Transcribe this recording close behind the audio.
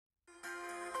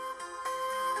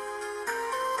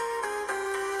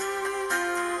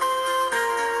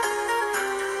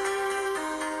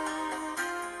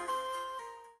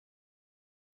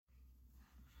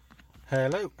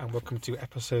Hello and welcome to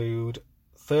episode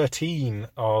 13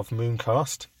 of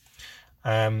Mooncast.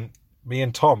 Me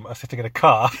and Tom are sitting in a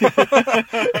car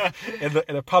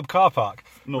in a pub car park.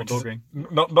 Not dogging.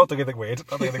 Not doing anything weird.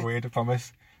 Not doing anything weird, I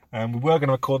promise. We were going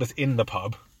to record this in the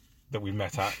pub that we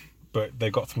met at, but they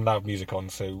got some loud music on,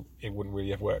 so it wouldn't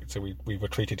really have worked. So we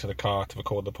retreated to the car to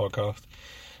record the podcast,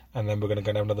 and then we're going to go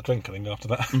and have another drink, I think, after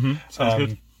that. Mm-hmm. Sounds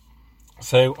good.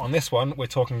 So on this one, we're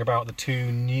talking about the two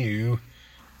new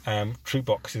troop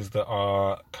boxes that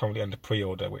are currently under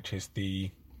pre-order, which is the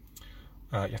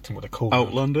you have to think what they're called.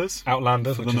 Outlanders For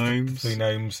the which gnomes. is the 3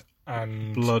 gnomes,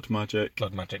 and Blood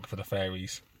Magic for the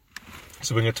fairies.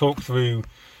 So we're going to talk through,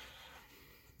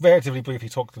 relatively briefly,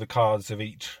 talk through the cards of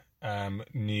each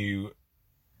new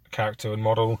character and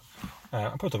model.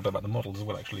 I'll probably talk a bit about the models as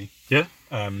well, actually. Yeah.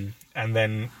 And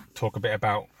then talk a bit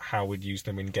about how we'd use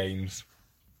them in games.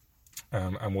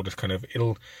 And we'll just kind of,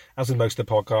 as with most of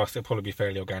the podcast, it'll probably be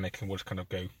fairly organic, and we'll just kind of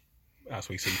go as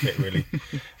we see fit, really.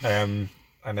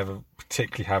 I never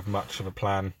particularly have much of a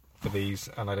plan for these,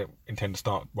 and I don't intend to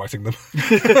start writing them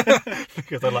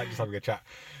because I like just having a chat.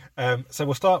 So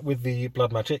we'll start with the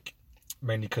Blood Magic,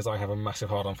 mainly because I have a massive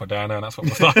hard-on for Diana, and that's what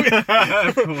we'll start with.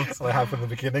 Of course. So I have from the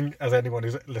beginning, as anyone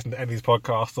who's listened to any of these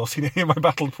podcasts or seen any of my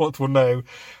battle reports will know,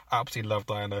 I absolutely love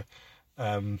Diana.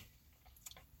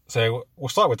 So we'll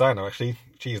start with Diana, actually.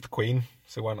 She is the queen,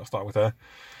 so why not start with her?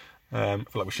 I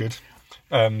feel like we should.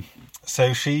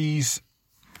 So she's,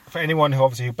 for anyone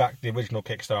who backed the original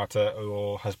Kickstarter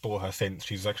or has bought her since,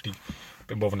 she's actually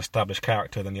been more of an established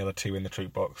character than the other two in the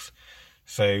troop box.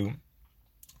 So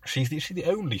she's the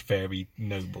only fairy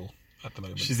noble at the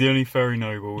moment. She's the only fairy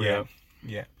noble, yeah.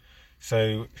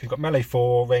 So she's got melee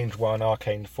 4, range 1,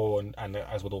 arcane 4, and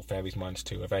as with all fairies,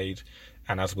 -2 evade.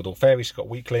 And as with all fairies, she's got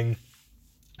weakling.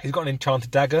 She's got an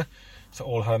enchanted dagger, so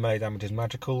all her melee damage is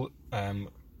magical,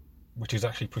 which is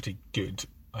actually pretty good.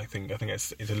 I think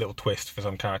it's a little twist for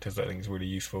some characters that I think is really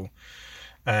useful.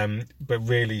 But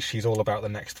really, she's all about the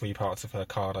next 3 parts of her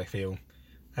card, I feel.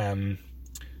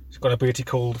 She's got an ability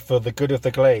called For the Good of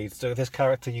the Glade. So if this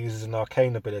character uses an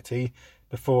arcane ability,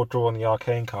 before drawing the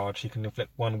arcane card, she can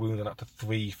inflict 1 wound on up to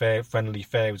 3 friendly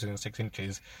fairies within 6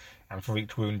 inches, and for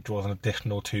each wound draws an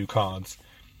additional 2 cards.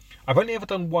 I've only ever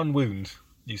done 1 wound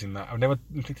using that. I've never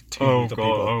inflicted 2 wounds on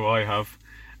people. Oh, I have.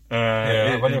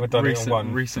 I've only ever done it on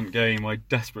 1. Recent game, I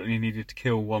desperately needed to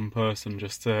kill 1 person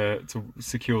just to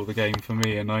secure the game for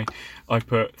me, and I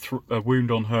put a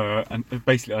wound on her, and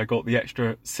basically I got the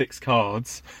extra 6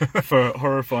 cards for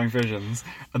horrifying visions,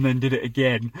 and then did it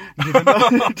again. Did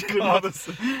another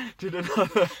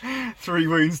 3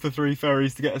 wounds to 3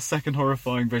 fairies to get a second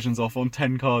horrifying visions off on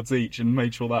 10 cards each, and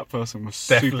made sure that person was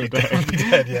super dead. Definitely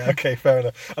dead. Yeah, okay, fair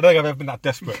enough. I don't think I've ever been that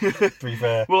desperate, to be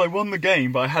fair. Well, I won the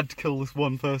game, but I had to kill this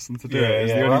 1 person to do it.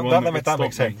 That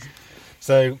makes sense.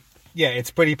 So, yeah, it's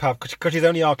pretty powerful because she's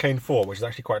only arcane 4, which is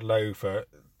actually quite low for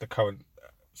the current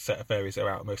set of fairies that are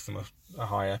out. Most of them are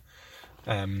higher.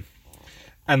 And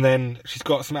then she's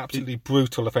got some absolutely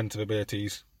brutal offensive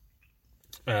abilities.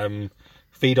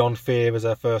 Feed on Fear is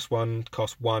her first one.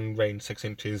 Cost 1, range 6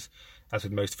 inches, as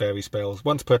with most fairy spells.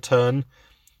 Once per turn,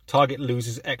 target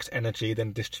loses X energy,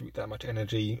 then distribute that much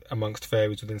energy amongst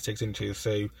fairies within 6 inches.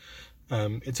 So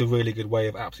it's a really good way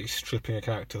of absolutely stripping a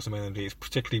character of some energy. It's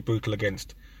particularly brutal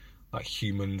against like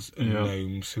humans and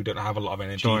gnomes who don't have a lot of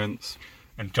energy.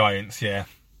 Giants, yeah.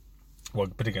 Well,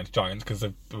 but against giants because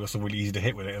they're also really easy to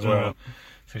hit with it as well.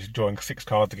 So she's drawing 6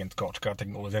 cards against Gotchka,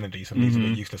 taking all his energy, so these are a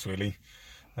bit useless really.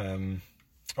 And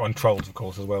trolls, of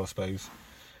course, as well, I suppose.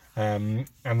 And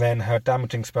then her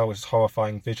damaging spell, which is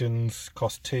Horrifying Visions,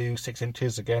 costs 2, 6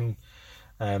 inches again.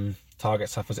 Target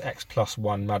suffers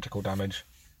X+1 magical damage.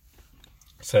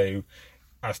 So,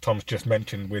 as Tom's just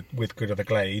mentioned, with Good of the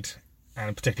Glade,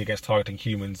 and particularly against targeting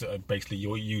humans that are basically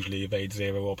usually evade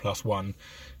 0 or +1,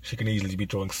 she can easily be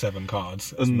drawing 7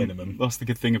 cards as minimum. That's the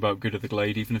good thing about Good of the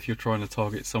Glade. Even if you're trying to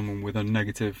target someone with a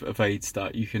negative evade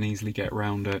stat, you can easily get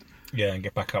around it. Yeah, and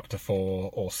get back up to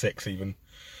 4 or 6 even.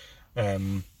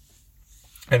 And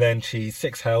then she's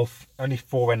 6 health, only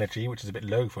 4 energy, which is a bit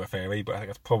low for a fairy, but I think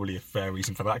that's probably a fair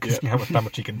reason for that, because how much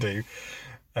damage she can do.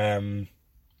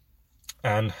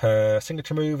 And her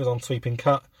signature move is on Sweeping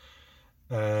Cut,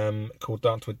 called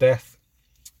Dance with Death.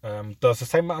 Does the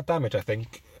same amount of damage, I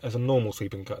think, as a normal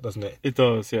Sweeping Cut, doesn't it? It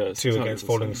does, yeah. 2 against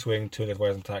Falling Swing, 2 against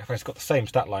Wears and Attack. In fact, it's got the same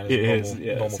stat line as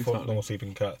normal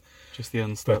Sweeping Cut. Just the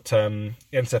end step. But the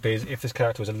end step is, if this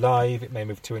character is alive, it may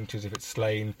move 2 inches. If it's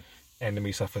slain,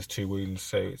 enemy suffers 2 wounds.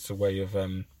 So it's a way of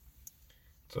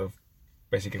sort of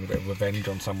basically getting a bit of revenge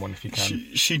on someone if you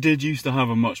can. She did used to have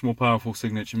a much more powerful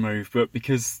signature move, but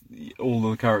because all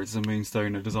of the characters in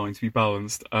Moonstone are designed to be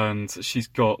balanced, and she's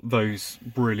got those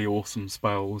really awesome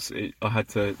spells, I had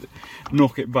to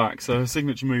knock it back. So her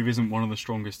signature move isn't one of the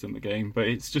strongest in the game, but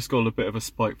it's just got a bit of a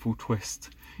spiteful twist.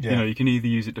 Yeah. You know, you can either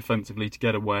use it defensively to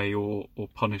get away or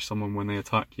punish someone when they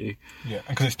attack you. Yeah, and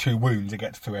because it's 2 wounds, it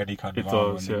gets through any kind of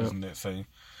armor, doesn't it? So,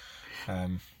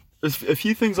 there's a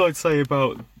few things I'd say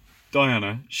about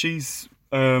Diana. She's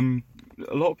a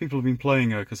lot of people have been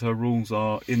playing her because her rules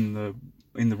are in the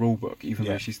rule book, even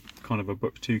though she's kind of a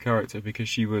book 2 character, because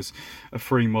she was a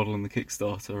free model in the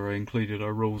Kickstarter. I included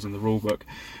her rules in the rule book,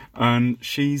 and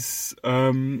she's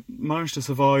managed to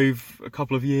survive a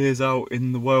couple of years out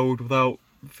in the world without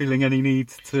feeling any need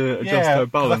to adjust her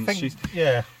balance. I think,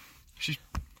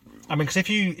 I mean, because if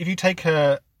you take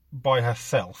her by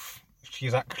herself,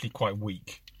 she's actually quite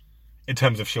weak. In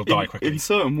terms of she'll die quickly. In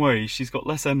certain ways, she's got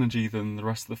less energy than the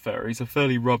rest of the fairies. A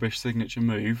fairly rubbish signature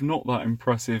move, not that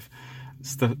impressive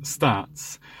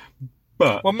stats.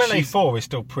 But melee 4 is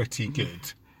still pretty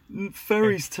good.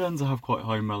 Fairies tend to have quite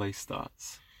high melee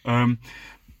stats.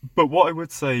 But what I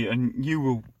would say, and you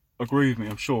will agree with me,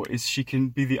 I'm sure, is she can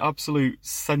be the absolute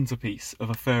centrepiece of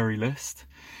a fairy list,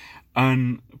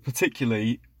 and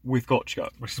particularly with Gotchgut.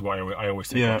 Which is why I always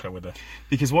take Gotchgut with her.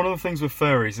 Because one of the things with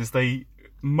fairies is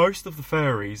most of the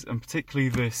fairies, and particularly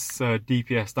this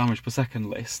DPS damage per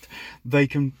second list, they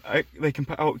can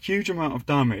put out a huge amount of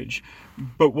damage,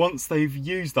 but once they've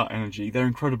used that energy, they're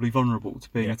incredibly vulnerable to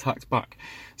being attacked back.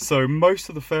 So most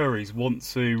of the fairies want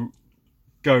to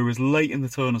go as late in the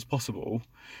turn as possible,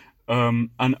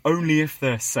 and only if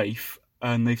they're safe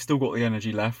and they've still got the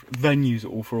energy left, then use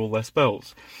it all for all their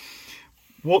spells.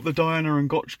 What the Diana and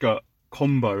Gotchgut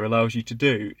combo allows you to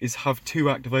do is have 2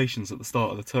 activations at the start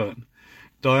of the turn.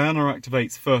 Diana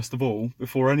activates first of all,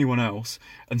 before anyone else,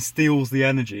 and steals the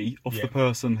energy off the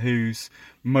person who's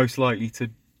most likely to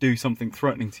do something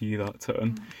threatening to you that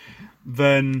turn,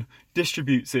 then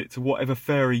distributes it to whatever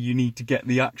fairy you need to get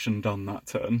the action done that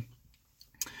turn.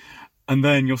 And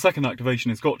then your second activation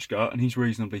is Gotchgut, and he's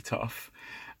reasonably tough.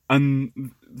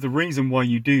 And the reason why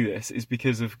you do this is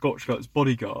because of Gotchgut's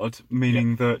bodyguard,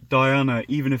 meaning that Diana,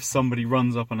 even if somebody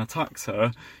runs up and attacks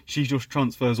her, she just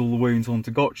transfers all the wounds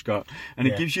onto Gotchgut. And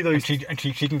it gives you those... And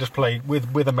she can just play,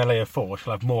 with a melee of 4,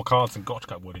 she'll have more cards than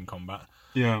Gotchgut would in combat.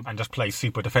 Yeah. And just play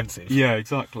super defensive. Yeah,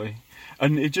 exactly.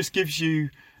 And it just gives you...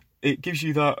 It gives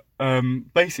you that,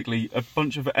 basically, a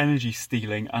bunch of energy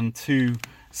stealing and 2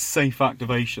 safe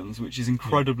activations, which is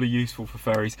incredibly useful for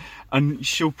fairies. And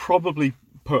she'll probably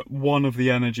put one of the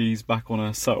energies back on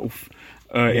herself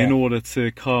in order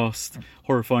to cast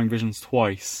Horrifying Visions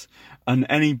twice. And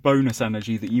any bonus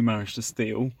energy that you manage to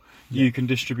steal, you can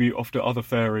distribute off to other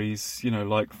fairies,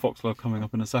 like Foxglove coming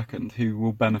up in a second, who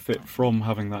will benefit from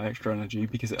having that extra energy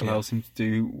because it allows him to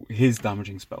do his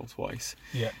damaging spell twice.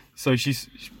 Yeah. So she's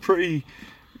pretty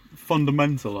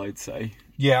fundamental, I'd say.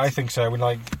 Yeah, I think so. I mean,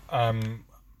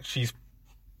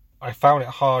 I found it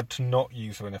hard to not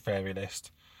use her in a fairy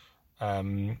list.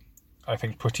 I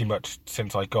think pretty much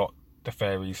since I got the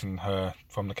fairies and her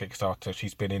from the Kickstarter,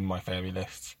 she's been in my fairy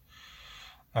lists.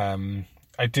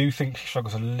 I do think she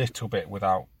struggles a little bit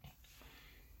without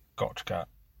Gotchgut.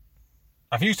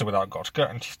 I've used her without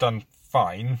Gotchgut and she's done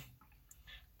fine.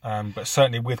 But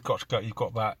certainly with Gotchgut, you've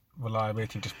got that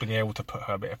reliability, just being able to put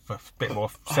her a bit more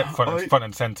front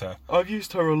and centre. I've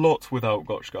used her a lot without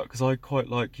Gotchgut because I quite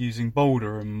like using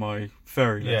Boulder in my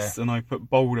fairy list, and I put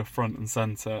Boulder front and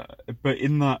centre. But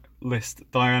in that list,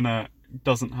 Diana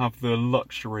doesn't have the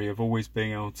luxury of always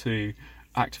being able to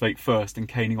activate first and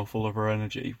caning off all of her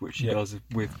energy, which she does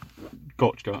with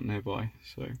Gotchgut nearby.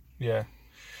 So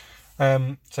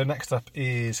so next up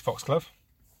is Foxglove,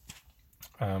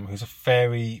 who's a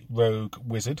fairy rogue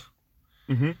wizard.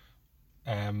 Mm-hmm.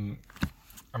 And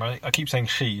I keep saying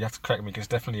she. You have to correct me because it's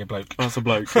definitely a bloke. That's a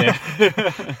bloke, yeah.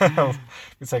 I've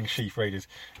been saying she for ages.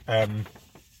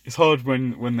 It's hard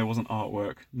when there wasn't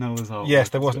artwork. Now there's artwork. Yes,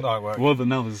 there wasn't artwork. Well,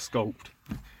 now there's a sculpt.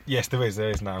 Yes, there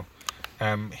is now.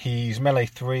 He's melee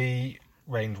 3,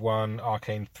 range 1,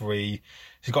 arcane 3.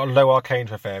 He's got a low arcane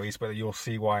for fairies, but you'll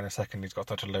see why in a second. He's got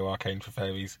such a low arcane for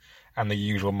fairies, and the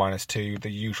usual -2,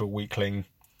 the usual weakling.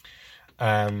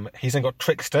 He's then got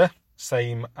Trickster,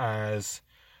 same as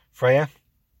Freya.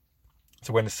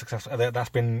 So when it's successful, that's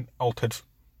been altered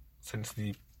since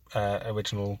the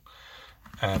original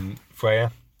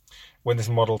Freya. When this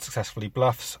model successfully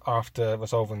bluffs, after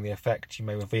resolving the effect, you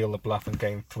may reveal the bluff and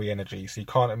gain 3 energy. So you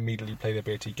can't immediately play the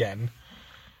ability again,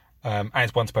 and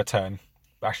it's once per turn.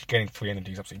 But actually gaining 3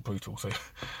 energy is absolutely brutal. So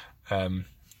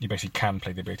you basically can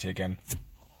play the ability again.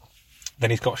 Then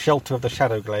he's got Shelter of the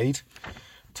Shadowglade.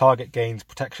 Target gains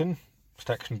protection.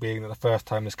 Protection being that the first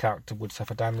time this character would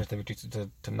suffer damage, they reduce it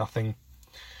to nothing.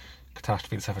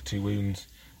 Catastrophe, they suffer 2 wounds.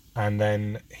 And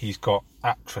then he's got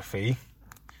Atrophy,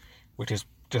 which is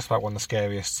just about one of the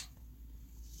scariest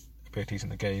abilities in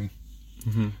the game.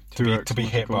 Mm-hmm. To be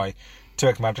hit by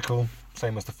 2x magical,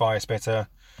 same as the Fire Spitter.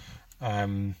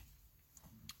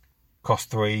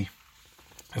 Cost 3.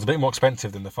 It's a bit more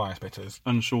expensive than the Fire Spitters.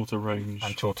 And shorter range.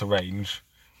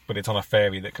 But it's on a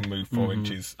fairy that can move 4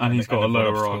 inches. And he's got a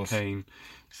lower arcane.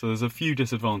 So there's a few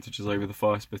disadvantages over the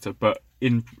Fire Spitter, but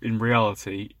in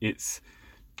reality, it's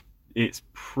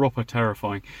proper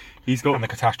terrifying. And the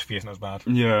Catastrophe isn't as bad.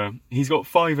 Yeah. He's got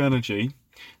 5 energy,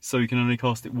 so you can only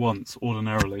cast it once,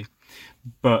 ordinarily.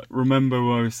 But remember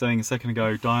what I was saying a second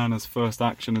ago, Diana's first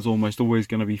action is almost always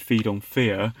going to be Feed on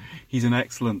Fear. He's an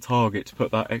excellent target to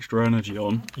put that extra energy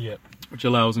on, which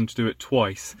allows him to do it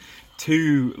twice.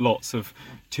 2 lots of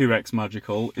 2x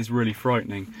magical is really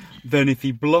frightening. Then if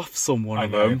he bluffs someone of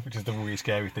them, which is the really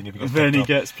scary thing, if he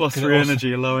gets +3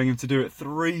 energy, allowing him to do it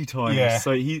 3 times. Yeah.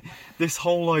 So this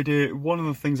whole idea, one of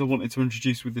the things I wanted to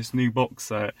introduce with this new box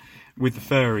set with the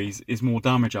fairies is more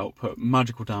damage output,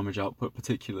 magical damage output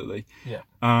particularly. Yeah.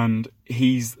 And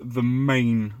he's the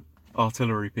main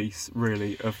artillery piece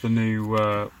really of the new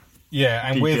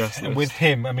and DPS with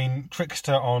him, I mean,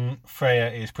 Trickster on Freya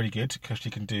is pretty good because she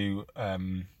can do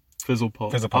Fizzle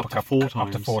Pop up to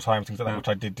 4 times, things like that, which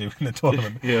I did do in the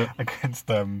tournament against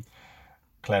Clem.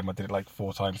 I did it like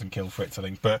 4 times and killed Fritz, I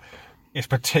think. But it's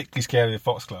particularly scary with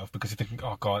Foxglove because you're thinking,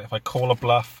 oh god, if I call a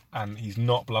bluff and he's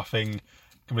not bluffing,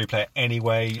 I can replay it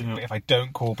anyway. But if I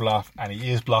don't call bluff and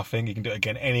he is bluffing, he can do it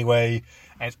again anyway.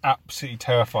 And it's absolutely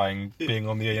terrifying being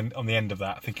on the end of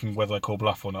that, thinking whether I call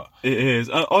bluff or not. It is.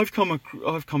 I've come a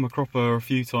cropper a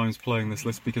few times playing this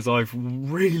list because I've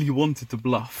really wanted to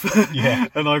bluff.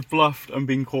 And I've bluffed and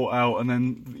been caught out. And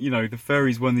then the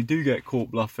fairies, when they do get caught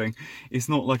bluffing, it's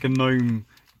not like a gnome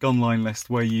gunline list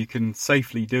where you can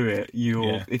safely do it.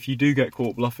 If you do get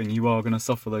caught bluffing, you are going to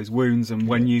suffer those wounds. And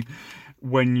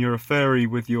when you're a fairy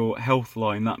with your health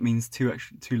line, that means 2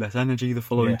 less energy the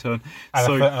following turn.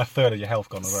 And a third of your health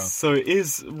gone as well. So it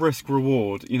is risk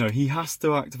reward. He has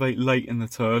to activate late in the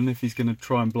turn if he's going to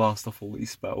try and blast off all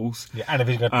these spells. Yeah, and if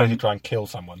he's going to basically try and kill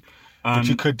someone, which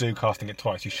you could do casting it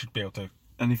twice, you should be able to.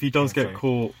 And if he does get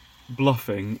caught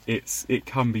bluffing, it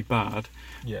can be bad.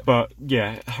 Yeah. But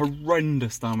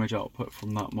horrendous damage output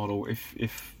from that model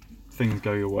if things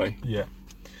go your way. Yeah.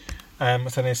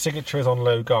 So his signature is on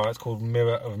low guard. It's called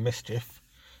Mirror of Mischief.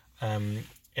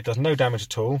 It does no damage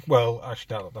at all. Well,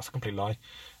 actually, no, that's a complete lie.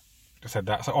 I said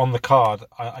that. So on the card,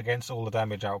 against all the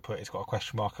damage output, it's got a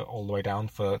question mark all the way down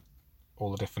for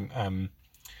all the different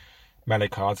melee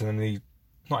cards. And then the,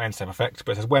 not end step effect,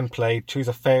 but it says when played, choose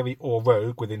a fairy or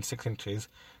rogue within 6 inches.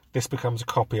 This becomes a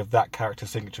copy of that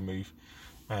character's signature move.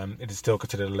 It is still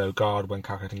considered a low guard when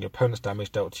calculating your opponent's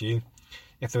damage dealt to you.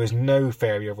 If there is no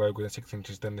fairy or rogue within 6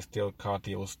 inches, then this card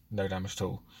deals no damage at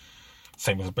all.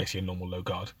 Same as basically a normal low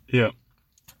guard. Yeah.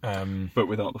 But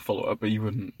without the follow-up, but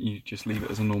you just leave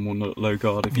it as a normal low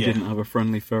guard if you didn't have a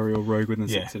friendly fairy or rogue within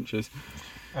 6 inches.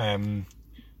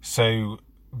 So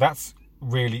that's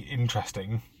really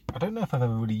interesting. I don't know if I've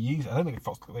ever really used it. I don't think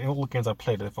Fox, in all the games I've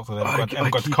played, Fox have ever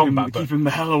got to combat. Keep him the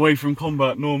hell away from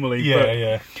combat normally.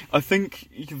 Yeah. I think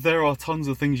there are tons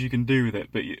of things you can do with it,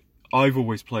 but I've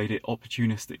always played it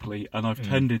opportunistically, and I've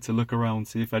tended to look around,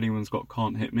 see if anyone's got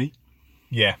Can't Hit Me.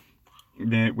 Yeah.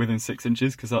 Within 6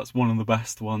 inches, because that's one of the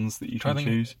best ones that you can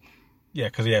choose. Yeah,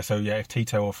 because if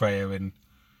Tito or Freya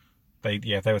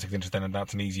if they were 6 inches, then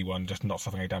that's an easy one, just not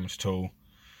suffering any damage at all.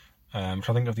 I'm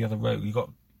trying to think of the other rogue. You got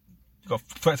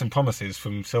Threats and Promises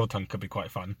from Silvertongue could be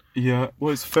quite fun. Yeah,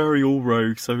 well, it's fairy or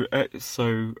rogue, so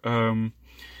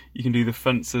you can do the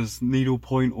Fencer's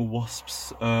Needlepoint or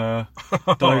Wasp's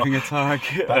diving attack.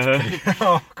 That's pretty...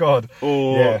 Oh, God.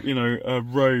 Or,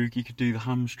 rogue, you could do the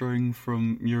Hamstring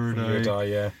from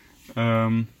Eurodai.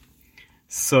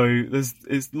 So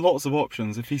it's lots of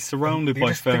options. If he's surrounded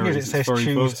by fairies, it says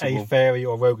choose a fairy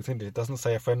or rogue. It doesn't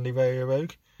say a friendly fairy or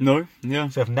rogue. No, yeah.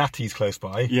 So if Natty's close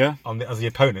by, as the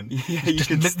opponent, you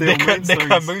can still nick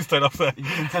her Moonstone off her.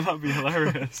 Yeah, that'd be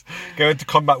hilarious. Go into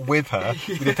combat with her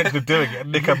with the intention of doing it,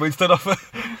 and nick her Moonstone off her.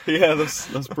 Yeah,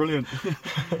 that's brilliant.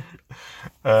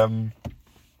 So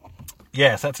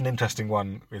that's an interesting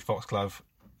one with Foxglove.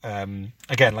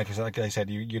 Again, like I said,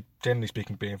 you're generally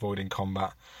speaking be avoiding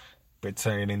combat, but it's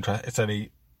only it's only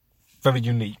very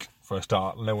unique for a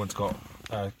start. No one's got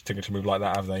a signature move like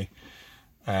that, have they?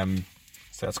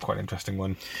 So that's quite an interesting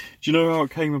one. Do you know how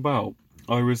it came about?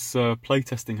 I was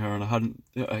playtesting her and I hadn't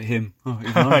him. Oh,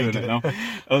 even I'm doing it now.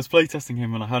 I was playtesting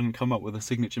him and I hadn't come up with a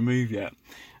signature move yet,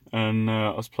 and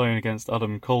I was playing against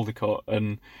Adam Caldecott,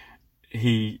 and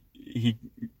he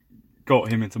got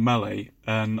him into melee,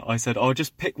 and I said, "I'll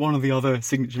just pick one of the other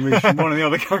signature moves from one of the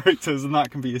other characters, and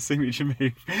that can be a signature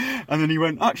move." And then he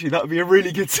went, "Actually, that would be a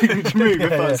really good signature move if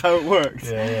that's how it works."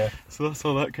 Yeah. So that's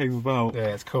how that came about.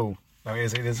 Yeah, it's cool. No,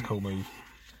 it is a cool move.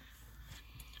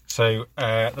 So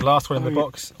the last one in the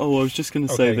box. Oh, I was just going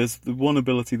to say, there's the one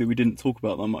ability that we didn't talk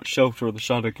about that much, Shelter of the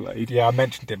Shadowglade. Yeah, I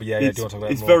mentioned it, but do you want to talk about it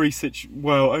more? It's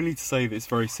very only to say that it's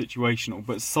very situational,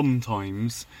 but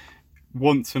sometimes,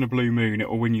 once in a blue moon, it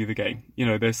will win you the game. You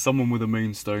know, there's someone with a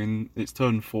moonstone, it's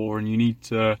turn 4, and you need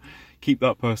to keep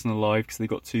that person alive because they've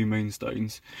got 2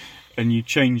 moonstones, and you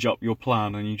change up your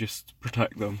plan and you just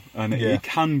protect them, and it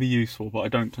can be useful, but I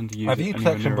don't tend to use it. I've used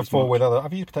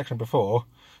protection before.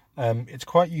 It's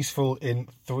quite useful in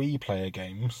 3-player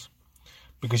games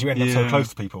because you end up so close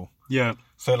to people. Yeah.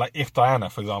 So, like, if Diana,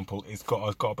 for example, has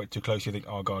got a bit too close, you think,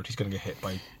 "Oh God, she's going to get hit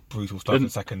by brutal stuff in a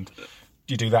second."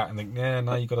 You do that and think,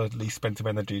 now you've got to at least spend some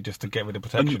energy just to get rid of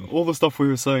protection. And all the stuff we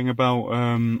were saying about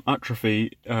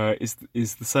atrophy is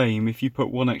the same. If you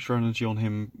put 1 extra energy on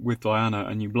him with Diana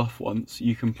and you bluff once,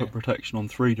 you can put protection on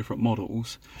 3 different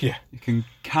models. Yeah. It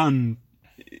can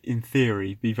in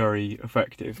theory be very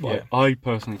effective. Like, I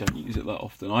personally don't use it that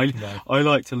often. I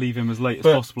like to leave him as late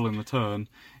as possible in the turn,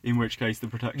 in which case the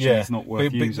protection is not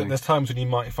worth using. But there's times when you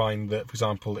might find that, for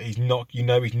example, he's not going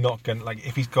to, like,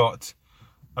 if he's got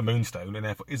a moonstone and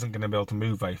therefore isn't going to be able to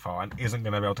move very far and isn't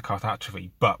going to be able to cast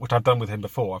atrophy, but which I've done with him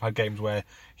before. I've had games where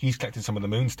he's collected some of the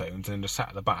moonstones and just sat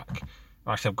at the back.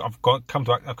 Actually, I've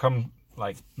come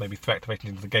like maybe 3 activations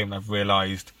into the game and I've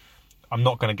realised I'm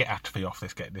not going to get atrophy off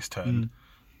this turn,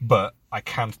 but I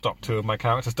can stop 2 of my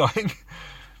characters dying,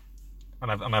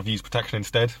 and I've used protection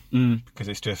instead because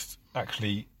it's just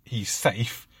actually he's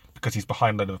safe because he's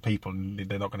behind a lot of people and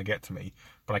they're not going to get to me,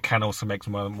 but I can also make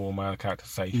some more of my other characters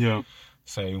safe. Yeah.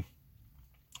 So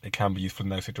it can be useful in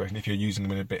those situations if you're using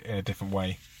them in a different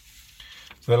way.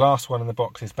 So the last one in the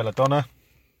box is Belladonna.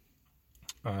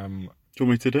 Do you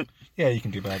want me to do it? Yeah, you can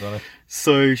do Belladonna.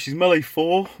 So she's melee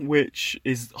 4, which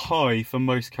is high for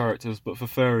most characters, but for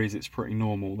fairies it's pretty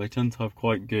normal. They tend to have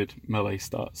quite good melee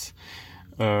stats.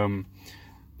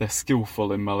 They're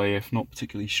skillful in melee, if not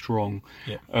particularly strong.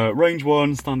 Yeah. Range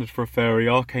 1, standard for a fairy.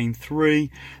 Arcane 3.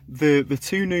 The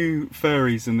 2 new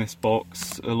fairies in this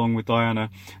box, along with Diana,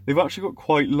 they've actually got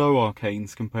quite low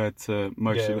arcanes compared to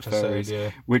most of the fairies,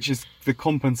 which is the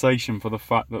compensation for the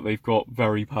fact that they've got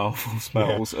very powerful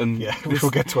spells. And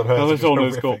we'll get to hers.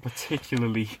 Belladonna's got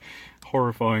particularly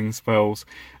horrifying spells.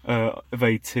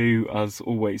 Evade 2, as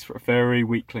always, for a fairy.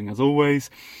 Weakling, as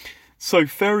always. So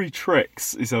Fairy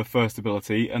Tricks is her first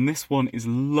ability, and this one is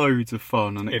loads of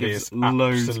fun, and it gives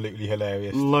absolutely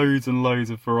hilarious. Loads and loads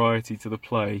of variety to the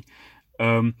play.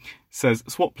 Says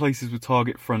swap places with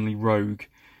target friendly rogue.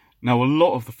 Now a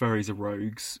lot of the fairies are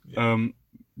rogues.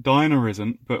 Diana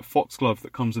isn't, but Foxglove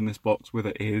that comes in this box with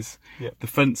it is. The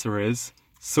Fencer is.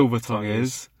 Silvertongue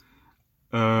is.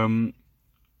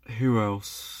 Who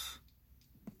else?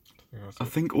 I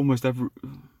think almost every.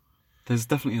 There's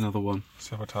definitely another one.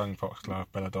 Silvertongue, Foxglove,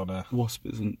 Belladonna. Wasp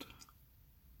isn't.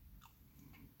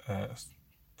 Fencer.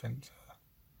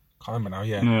 Can't remember now,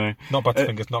 No. Not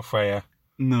Butterfingers, not Freya.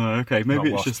 No, okay,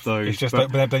 maybe it's just those. It's just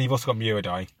but then you've also got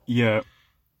Muradai. Yeah.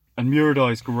 And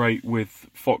Muradai's great with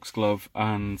Foxglove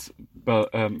because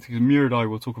Muradai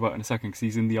we'll talk about in a second because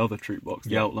he's in the other troop box,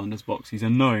 the Outlanders box. He's a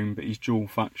gnome, but he's dual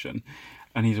faction.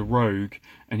 And he's a rogue,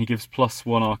 and he gives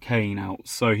 +1 arcane out.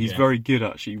 So he's very good,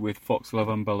 actually, with Foxglove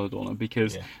and Belladonna,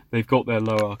 because they've got their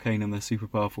low arcane and their super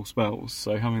powerful spells.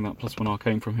 So having that +1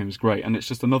 arcane from him is great. And it's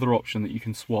just another option that you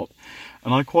can swap.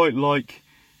 And I quite like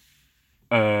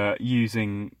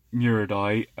using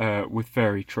Muradai with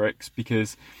Fairy Tricks,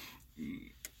 because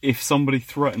if somebody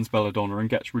threatens Belladonna and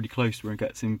gets really close to her and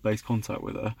gets in base contact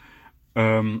with her,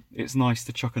 it's nice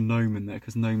to chuck a gnome in there,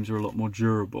 because gnomes are a lot more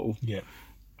durable. Yeah.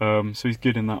 So he's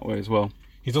good in that way as well.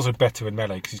 He's also better in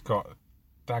melee because he's got a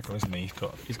dagger, isn't he?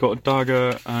 He's got a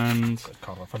dagger and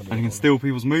he can steal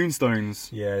people's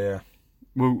moonstones. Yeah.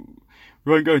 Well,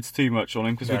 we won't go into too much on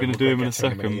him because we're going to do him in a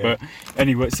second. But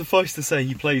anyway, suffice to say,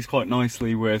 he plays quite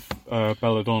nicely with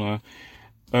Belladonna.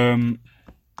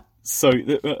 So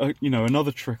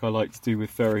another trick I like to do with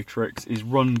Fairy Tricks is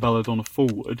run Belladonna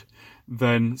forward,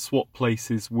 then swap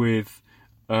places with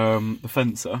the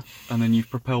Fencer, and then you've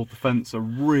propelled the Fencer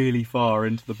really far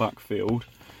into the backfield,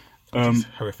 Which is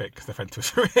horrific because the Fencer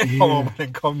was really horrible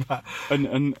in combat.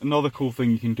 And another cool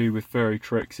thing you can do with fairy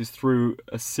tricks is through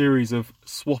a series of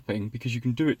swapping, because you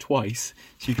can do it twice.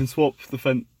 So you can swap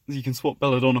you can swap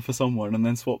Belladonna for someone and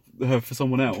then swap her for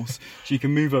someone else. So you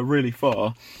can move her really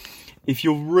far. If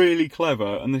you're really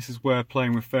clever, and this is where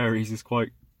playing with fairies is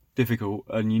quite difficult,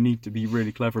 and you need to be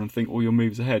really clever and think all your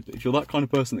moves ahead. But if you're that kind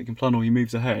of person that can plan all your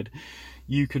moves ahead,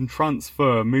 you can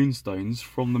transfer moonstones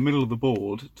from the middle of the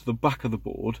board to the back of the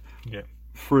board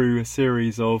through a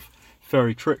series of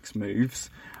fairy tricks moves,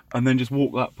 and then just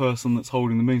walk that person that's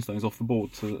holding the moonstones off the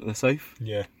board so that they're safe.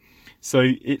 Yeah.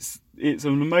 So it's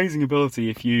an amazing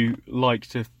ability if you like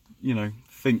to,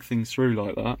 think things through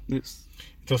like that. It's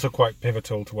also quite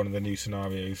pivotal to one of the new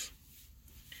scenarios,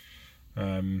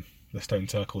 the Stone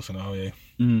Circle scenario,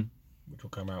 which will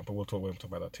come out, but we won't talk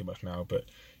about that too much now. But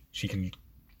she can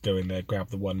go in there, grab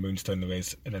the one moonstone there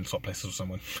is, and then swap places with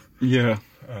someone. Yeah.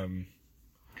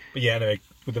 But yeah, anyway,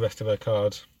 with the rest of her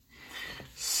cards.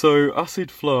 So Acid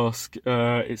Flask,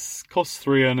 it costs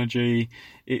 3 energy.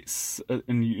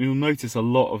 And you'll notice a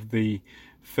lot of the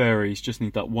fairies just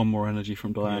need that 1 more energy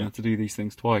from Diana to do these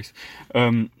things twice.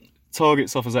 Target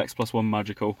suffers X+1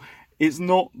 magical. It's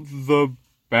not the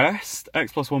best.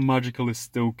 X+1 magical is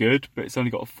still good, but it's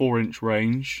only got a 4-inch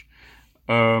range.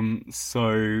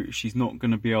 So she's not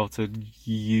going to be able to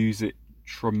use it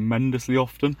tremendously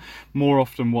often. More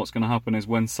often what's going to happen is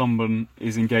when someone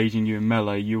is engaging you in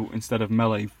melee, instead of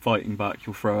melee fighting back,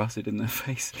 you'll throw acid in their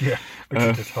face. Yeah, which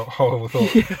is just a horrible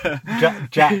thought. Yeah.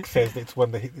 Jack says it's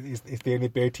one that it's the only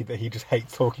ability that he just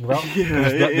hates talking about. Yeah,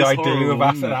 the idea horrible, of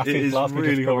acid is blast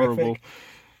really is just horrible. horrific.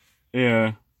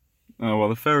 Yeah. Oh well,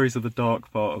 the fairies are the dark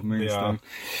part of Moonstone.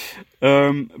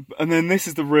 And then this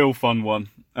is the real fun one.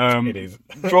 It is.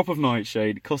 Drop of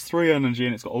Nightshade, costs 3 energy,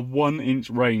 and it's got a 1-inch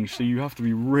range, so you have to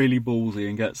be really ballsy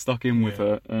and get stuck in with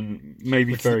her, and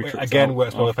maybe fairy tricks again out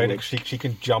works well with afterwards. Phoenix. She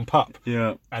can jump up,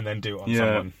 Yeah, and then do it on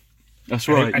someone. that's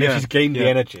right. And if she's gained the yeah.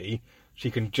 energy,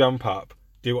 she can jump up,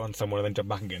 do it on someone, and then jump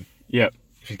back again. Yeah,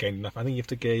 If she's gained enough, I think you have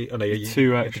to gain. Oh no, you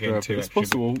 2 have to gain extra. 2 It's extra.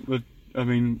 possible. But, I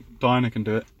mean, Diana can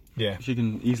do it. Yeah, She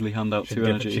can easily hand out she 2 can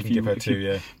energy give, she can give her if 2.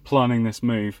 you're Yeah, planning this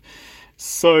move.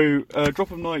 So,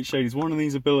 Drop of Nightshade is one of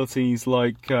these abilities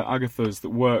like Agatha's that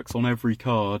works on every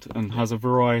card and has a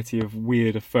variety of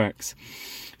weird effects.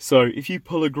 So, if you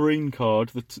pull a green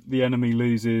card, the enemy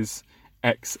loses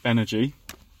X energy.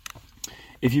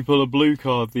 If you pull a blue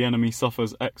card, the enemy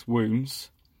suffers X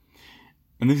wounds.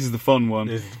 And this is the fun one.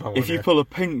 If you pull a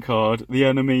pink card, the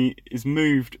enemy is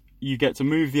moved. You get to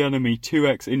move the enemy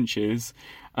 2x inches,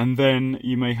 and then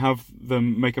you may have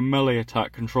them make a melee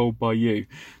attack controlled by you.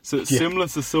 So it's similar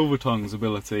to Silvertongue's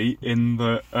ability in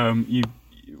that Silvertongue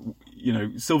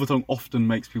often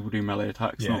makes people do melee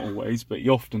attacks, not always, but he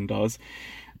often does.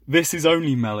 This is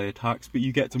only melee attacks, but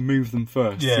you get to move them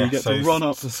first. Yeah, so you get to run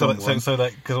up to someone. So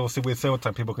that because obviously with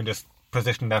Silvertongue people can just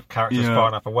position their characters far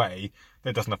enough away that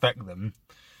it doesn't affect them.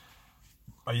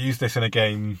 I used this in a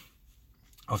game.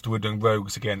 I was doing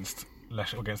rogues against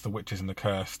the witches and the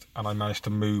cursed, and I managed to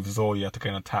move Zoya to go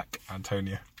and attack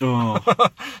Antonia. Oh,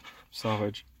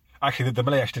 savage. Actually, the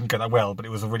melee actually didn't go that well, but it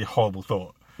was a really horrible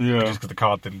thought. Yeah. Just because the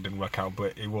card didn't work out,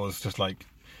 but it was just like,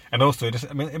 and also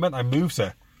it meant I moved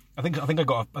her. I think I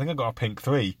got a pink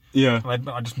 3. Yeah. And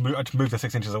I just moved her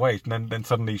 6 inches away, and then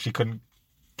suddenly she couldn't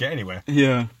get anywhere.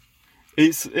 Yeah.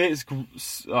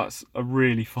 That's a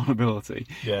really fun ability.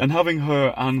 Yeah. And having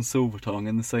her and Silvertongue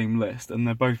in the same list, and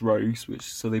they're both rogues,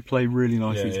 so they play really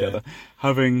nicely together.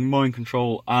 Having Mind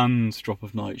Control and Drop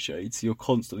of Nightshade, so you're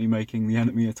constantly making the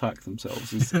enemy attack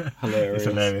themselves, is hilarious.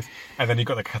 It's hilarious. And then you've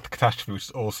got the catastrophe, which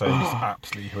is also just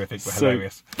absolutely horrific but So,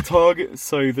 hilarious.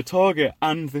 the target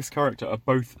and this character are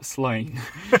both slain.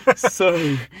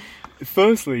 So,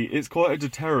 firstly, it's quite a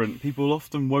deterrent. People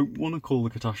often won't want to call the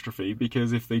catastrophe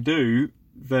because if they do,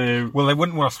 they're... Well, they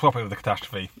wouldn't want to swap it with the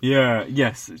catastrophe. You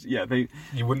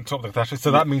wouldn't swap the catastrophe,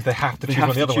 so that means they have to they choose have one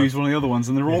of the to other choose ones. one of the other ones,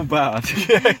 and they're all bad.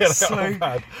 They're all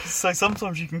bad. So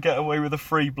sometimes you can get away with a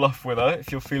free bluff with her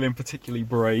if you're feeling particularly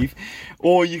brave,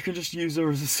 or you can just use her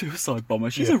as a suicide bomber.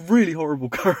 She's a really horrible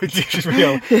character. She's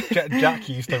real. Jack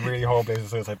used to really horribly as a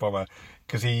suicide bomber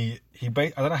because I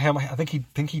don't know how I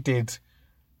think he did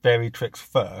fairy tricks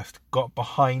first, got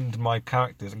behind my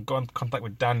characters and got in contact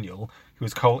with Daniel, who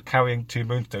was carrying 2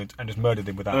 moonstones, and just murdered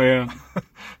him with that. Oh yeah.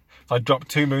 So I dropped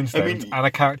 2 moonstones and a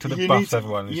character that buffs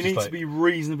everyone. You need to be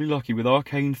reasonably lucky. With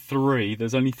Arcane 3,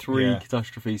 there's only 3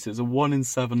 catastrophes. So it's a 1 in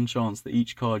 7 chance that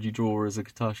each card you draw is a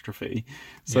catastrophe.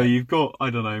 So you've got, I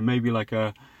don't know, maybe like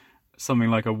something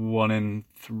like a 1 in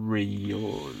 3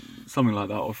 or something like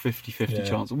that, or 50-50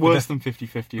 chance. Worse than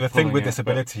 50-50. The thing with this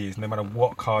ability is no matter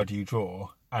what card you draw,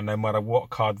 and no matter what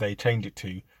card they change it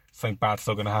to, something bad's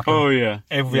still going to happen. Oh, yeah.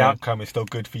 Every outcome is still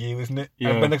good for you, isn't it? Yeah.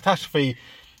 And when the catastrophe,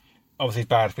 obviously, is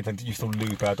bad because you still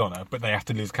lose Belladonna, but they have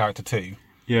to lose character too.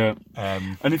 Yeah.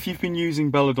 And if you've been using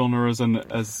Belladonna as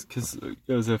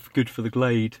a good for the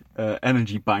Glade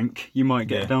energy bank, you might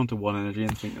get down to 1 energy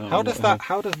and think, oh, How does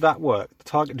that work? The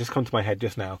target just come to my head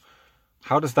just now.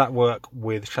 How does that work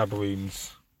with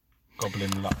Shabbaroon's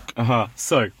Goblin Luck?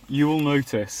 So you will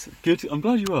notice. Good. I'm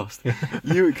glad you asked.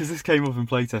 Because this came up in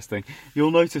playtesting.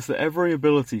 You'll notice that every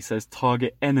ability says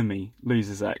target enemy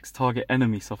loses X, target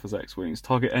enemy suffers X wounds,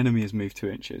 target enemy is moved 2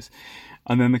 inches,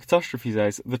 and then the catastrophe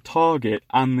says the target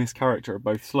and this character are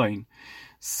both slain.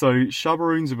 So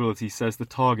Shabbaroon's ability says the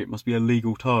target must be a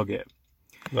legal target,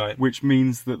 Right. which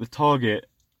means that the target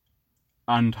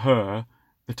and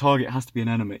the target has to be an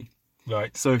enemy.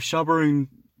 Right. So if Shabbaroon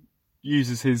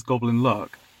uses his Goblin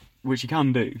Luck, which he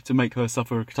can do, to make her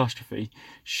suffer a catastrophe,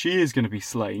 she is going to be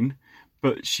slain,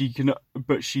 but she can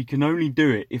only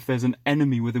do it if there's an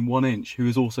enemy within 1 inch who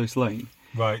is also slain.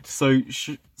 Right. So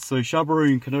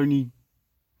Shabbaroon can only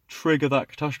trigger that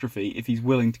catastrophe if he's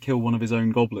willing to kill one of his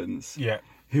own goblins,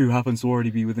 who happens to already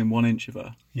be within 1 inch of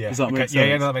her. Yeah. Does that make sense?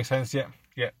 Yeah, that makes sense. Yeah.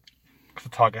 The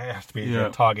target has to be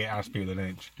within an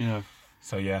inch. Yeah.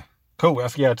 So yeah, cool.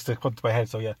 That's just a pop to my head.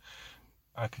 So yeah,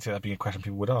 I can see that being a question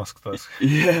people would ask. That's,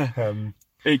 yeah.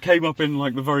 It came up in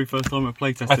the very first time I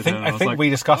playtested it. I think we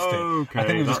discussed it. Okay, I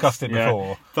think we discussed it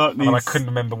before. And I couldn't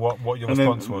remember what your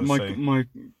response was. My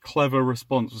clever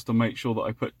response was to make sure that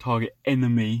I put target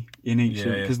enemy in each,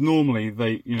 because normally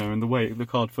they, in the way the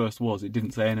card first was, it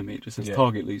didn't say enemy. It just says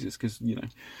target loses, because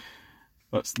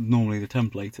that's normally the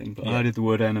templating. But I added the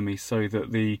word enemy so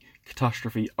that the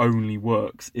catastrophe only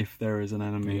works if there is an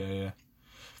enemy. Yeah.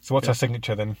 So what's her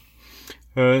signature then?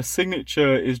 Her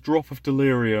signature is Drop of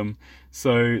Delirium,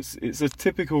 so it's a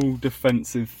typical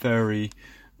defensive fairy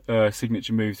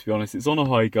signature move, to be honest. It's on a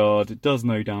high guard, it does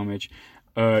no damage.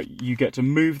 You get to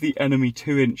move the enemy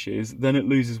 2 inches, then it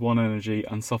loses 1 energy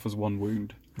and suffers 1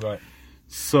 wound. Right.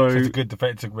 So it's a really good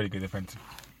defensive.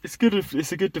 It's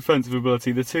a good defensive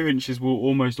ability. The 2 inches will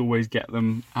almost always get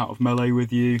them out of melee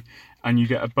with you, and you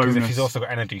get a bonus. Because if she's also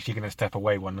got energy, she can step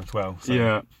away 1 as well. So.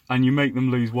 Yeah, and you make them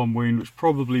lose 1 wound, which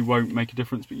probably won't make a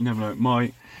difference, but you never know, it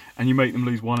might. And you make them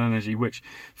lose 1 energy, which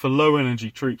for low energy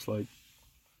troops like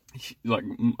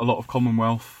a lot of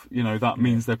Commonwealth, that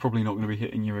means they're probably not going to be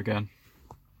hitting you again.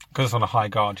 Because it's on a high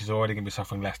guard, she's already going to be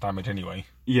suffering less damage anyway.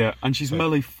 Yeah, and she's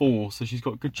melee 4, so she's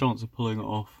got a good chance of pulling it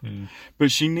off. But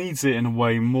she needs it in a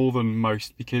way more than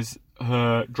most, because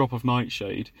her Drop of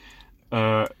Nightshade,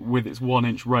 with its 1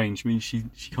 inch range, means she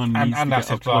kind of needs to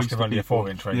get up close to people. only a 4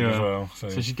 inch range as well. So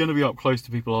she's going to be up close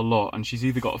to people a lot, and she's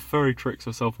either got to fairy tricks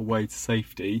herself away to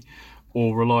safety,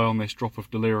 or rely on this Drop of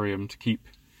Delirium to keep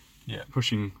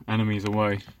pushing enemies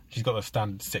away. She's got the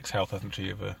standard 6 health, hasn't she,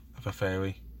 of a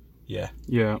fairy? Yeah.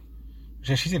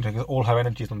 She's interesting because all her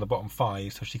energy is on the bottom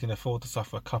 5, so she can afford to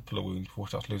suffer a couple of wounds before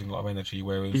she starts losing a lot of energy,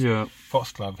 whereas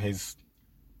Foxglove, his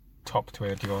top 2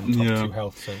 energy on top 2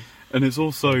 health. So. And it's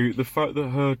also the fact that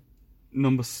her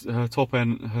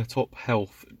top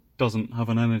health doesn't have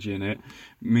an energy in it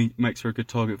makes her a good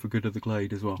target for Good of the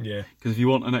Glade as well. Yeah. Because if you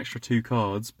want an extra 2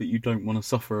 cards, but you don't want to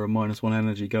suffer a -1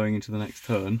 energy going into the next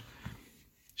turn,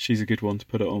 she's a good one to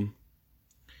put it on.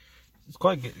 It's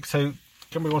quite good. So,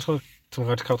 can we want to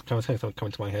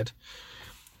come to my head?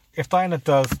 If Diana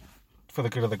does for the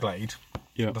Good of the Glade,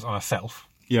 does on herself,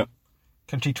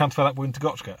 can she transfer that wound to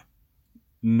Gotchka?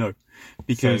 No,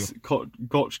 because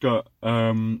Gotchka,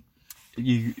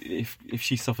 if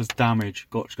she suffers damage,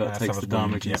 Gotchka takes the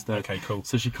damage instead. Okay, cool.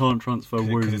 So she can't transfer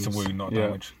wounds because it's a wound, not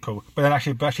damage. Cool. But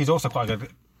then she's also quite a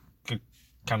good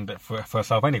candidate for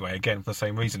herself anyway. Again, for the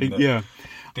same reason.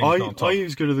 I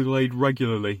use Good of the Glade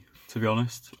regularly. To be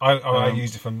honest, I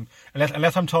use it from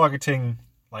unless I'm targeting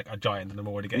like a giant and I'm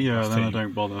already getting then I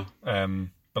don't bother.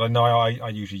 But I know I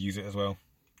usually use it as well.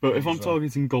 But if I'm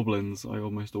targeting goblins, I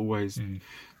almost always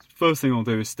first thing I'll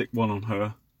do is stick 1 on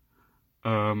her,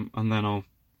 and then I'll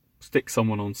stick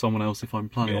someone on someone else if I'm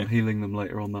planning on healing them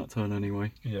later on that turn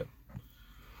anyway. Yeah.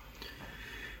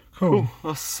 Cool.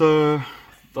 That's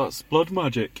blood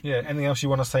magic. Yeah. Anything else you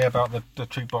want to say about the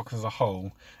troop box as a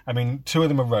whole? I mean, 2 of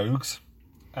them are rogues.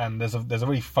 And there's a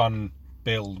really fun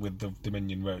build with the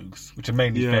Dominion rogues, which are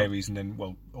mainly fairies and then,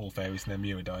 all fairies and then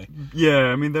Muradai. Yeah,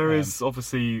 I mean, there is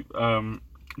obviously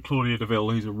Claudia Deville,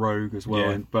 who's a rogue as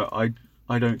well, but I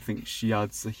don't think she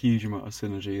adds a huge amount of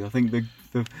synergy. I think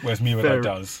whereas Muradai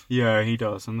does. Yeah, he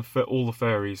does, and all the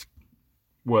fairies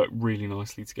work really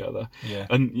nicely together. Yeah.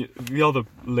 And the other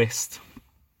list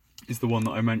is the one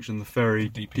that I mentioned, the fairy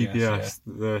DPS,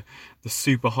 the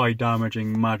super high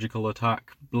damaging magical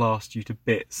attack, blast you to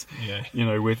bits. Yeah. You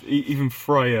know, with even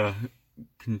Freya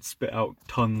can spit out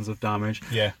tons of damage.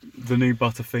 Yeah. The new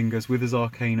Butterfingers with his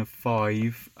arcane of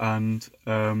 5 and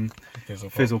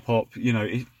Fizzle Pop, you know,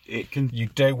 it can... You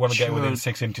don't want to get within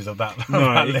 6 inches of that.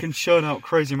 No, it can churn out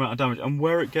crazy amount of damage. And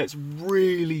where it gets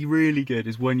really, really good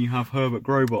is when you have Herbert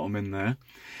Growbottom in there,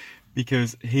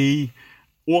 because he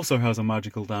also has a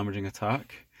magical damaging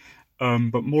attack,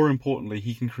 but more importantly,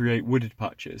 he can create wooded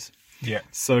patches. Yeah.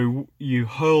 So you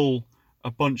hurl a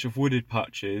bunch of wooded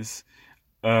patches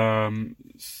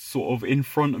sort of in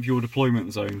front of your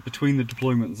deployment zone, between the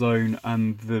deployment zone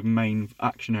and the main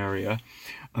action area,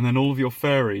 and then all of your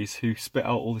fairies who spit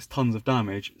out all this tons of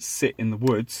damage sit in the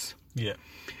woods. Yeah.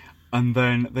 And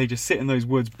then they just sit in those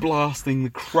woods blasting the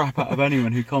crap out of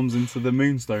anyone who comes into the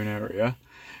Moonstone area.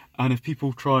 And if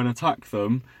people try and attack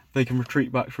them, they can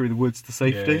retreat back through the woods to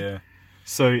safety. Yeah.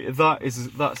 So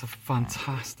that's a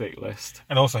fantastic list.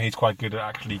 And also, he's quite good at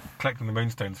actually collecting the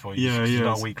moonstones for you. Yeah, he's yeah.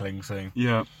 not a weakling, so.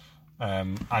 Yeah.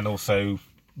 And also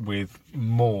with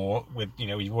you've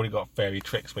already got fairy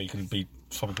tricks where you can be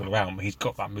swapping all around, but he's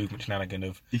got that movement shenanigan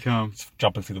of you can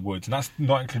jumping through the woods, and that's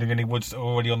not including any woods that are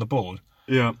already on the board.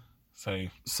 Yeah. So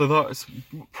that's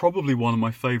probably one of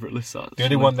my favourite lists. Actually, the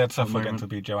only one they'd suffer against would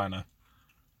be Joanna.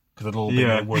 Because it'll all be in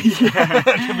the woods. Yeah.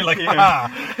 It'll be like,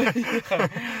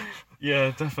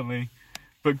 Yeah, definitely.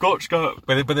 But Gotchka...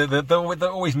 But there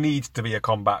always needs to be a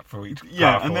combat for each.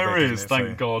 Yeah, and there is,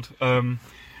 thank God.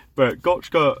 But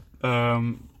Gotchka,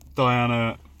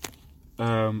 Diana,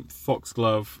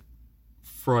 Foxglove,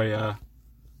 Freya,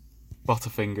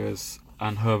 Butterfingers,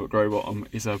 and Herbert Growbottom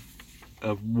is a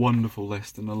wonderful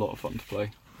list and a lot of fun to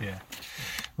play. Yeah.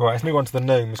 Right, let's move on to the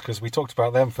gnomes, because we talked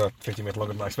about them for 50 minutes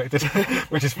longer than I expected,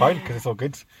 which is fine, because it's all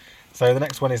good. So the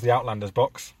next one is the Outlanders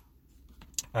box,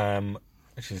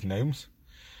 which is gnomes.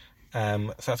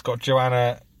 So that's got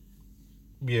Joanna,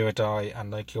 Muradai,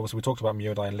 and Loki. Obviously, we talked about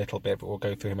Muradai a little bit, but we'll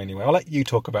go through him anyway. I'll let you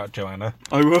talk about Joanna.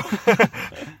 I will.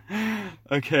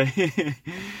 Okay.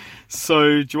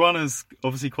 So Joanna's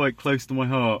obviously quite close to my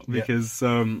heart, because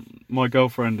my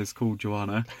girlfriend is called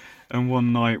Joanna, and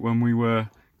one night when we were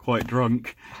quite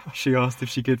drunk, she asked if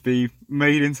she could be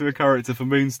made into a character for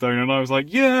Moonstone, and I was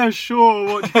like, yeah,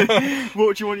 sure, what do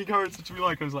you want your character to be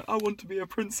like? I was like, I want to be a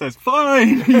princess. Fine.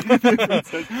 You can be a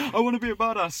princess. I want to be a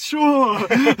badass. Sure.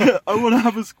 I want to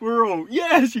have a squirrel.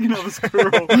 Yes, you can have a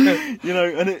squirrel. And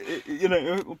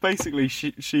basically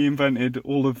she invented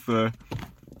all of the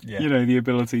the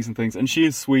abilities and things, and she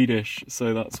is Swedish,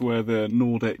 so that's where the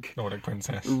Nordic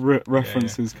princess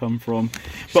references come from.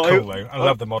 But cool though. I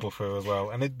love the model for her as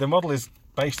well, and the model is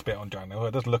based a bit on Joanna.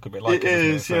 It does look a bit like it.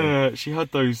 Is, yeah. She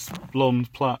had those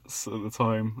blonde plaits at the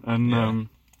time, and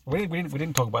we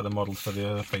didn't talk about the models for the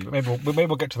other thing, but maybe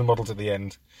we'll get to the models at the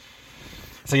end.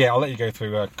 So yeah, I'll let you go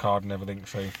through her card and everything.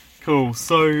 So cool.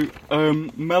 So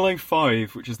Melee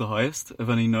 5, which is the highest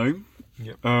of any gnome.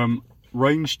 Yep.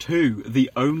 Range 2,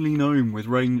 the only gnome with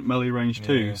melee range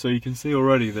 2. Yeah. So you can see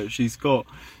already that she's got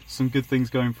some good things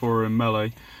going for her in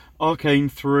melee. Arcane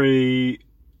 3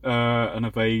 and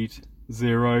Evade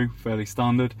 0, fairly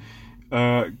standard.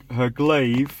 Her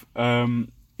glaive,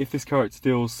 if this character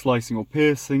deals slicing or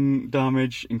piercing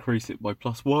damage, increase it by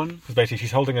 +1. Because basically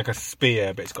she's holding like a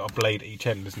spear, but it's got a blade at each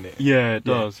end, isn't it? Yeah, it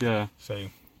does, yeah. So...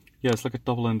 yeah, it's like a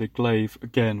double-ended glaive.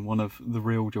 Again, one of the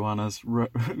real Joanna's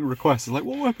requests. It's like,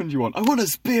 what weapon do you want? I want a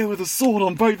spear with a sword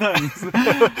on both ends.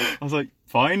 I was like,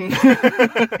 fine.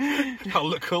 That'll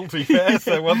look cool, to be fair,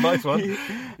 so one nice one.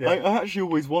 Yeah. I actually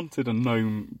always wanted a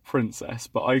gnome princess,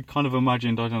 but I kind of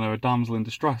imagined, I don't know, a damsel in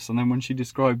distress. And then when she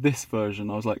described this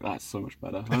version, I was like, that's so much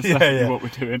better. That's definitely what we're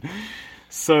doing.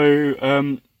 So,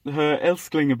 her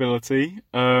Elskling ability,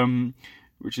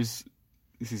 which is...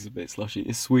 this is a bit slushy.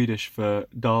 It's Swedish for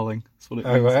darling. That's what it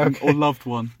means. Right, okay. Or loved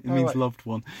one. It means loved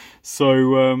one.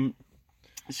 So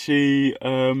she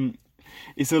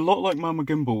it's a lot like Mama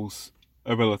Gimble's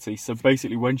ability. So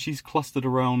basically when she's clustered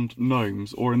around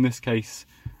gnomes, or in this case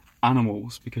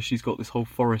animals, because she's got this whole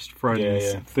forest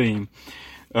friends theme,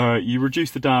 you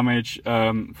reduce the damage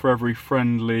for every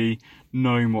friendly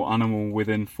gnome or animal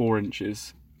within 4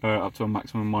 inches. Up to a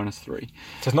maximum of -3. So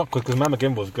it's not good, because Mama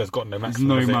Gimble's got no maximum.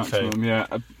 There's no maximum, yeah.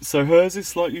 So hers is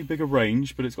slightly bigger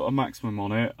range, but it's got a maximum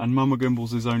on it, and Mama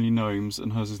Gimble's is only gnomes,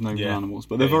 and hers is gnomes and animals.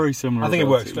 But they're very similar. I think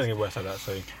abilities. it works like that.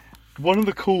 So one of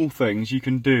the cool things you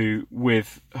can do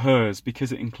with hers,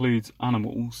 because it includes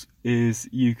animals, is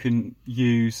you can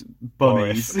use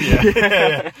bunnies.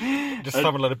 Just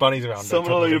summon a load of bunnies around.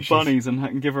 Summon a load of bunnies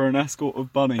and give her an escort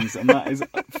of bunnies, and that is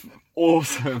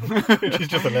awesome. Which is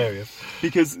just hilarious.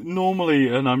 Because normally,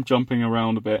 and I'm jumping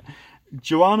around a bit,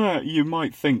 Joanna, you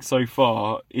might think so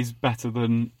far, is better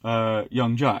than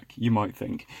young Jack, you might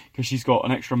think. Because she's got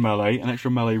an extra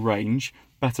melee range,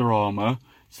 better armour,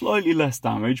 slightly less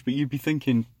damage, but you'd be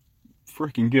thinking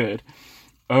freaking good.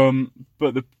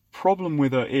 But the problem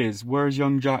with her is, whereas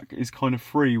young Jack is kind of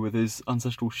free with his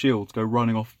ancestral shield to go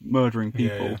running off murdering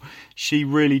people, she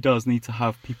really does need to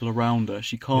have people around her.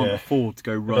 She can't afford to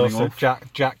go running also, off.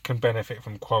 Jack can benefit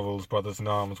from Quarrel's brothers in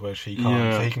arms, where she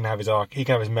can't. So he can have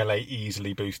his melee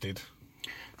easily boosted.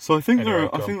 So I think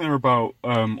they're about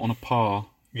on a par.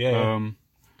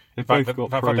 They've both got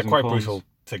pros they're and quite cons. brutal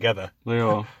together. They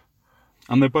are.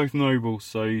 And they're both nobles,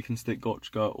 so you can stick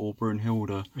Gotchka or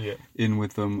Brunhilde in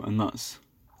with them, and that's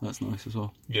nice as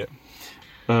well. Yeah.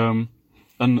 And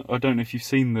I don't know if you've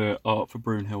seen the art for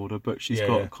Brunhilde, but she's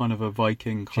got kind of a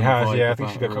Viking kind of vibe. I think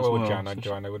she's got quite well with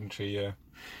Joanna, wouldn't she? Yeah.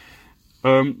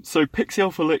 So Pixie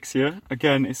Elf Elixir,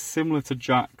 again, is similar to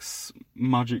Jack's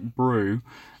Magic Brew.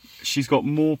 She's got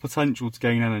more potential to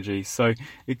gain energy. So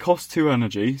it costs 2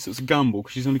 energy, so it's a gamble,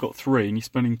 because she's only got 3, and you're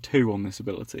spending 2 on this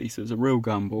ability, so it's a real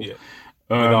gamble. Yeah.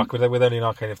 With only an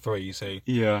arcane of 3, so...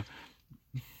 Yeah.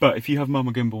 But if you have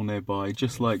Mama Gimbal nearby,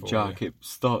 just like Jack, it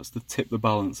starts to tip the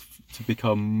balance to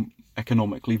become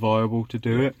economically viable to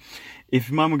do it.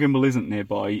 If Mama Gimbal isn't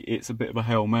nearby, it's a bit of a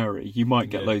Hail Mary. You might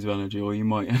get loads of energy, or you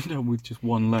might end up with just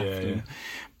 1 left.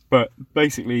 But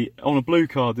basically, on a blue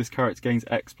card, this character gains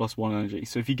X plus 1 energy.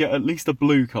 So if you get at least a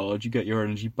blue card, you get your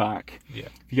energy back. Yeah.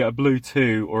 If you get a blue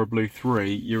 2 or a blue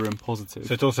 3, you're in positive.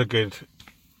 So it's also good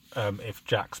if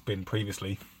Jack's been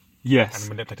previously... Yes. And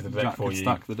manipulated the deck Jack for you.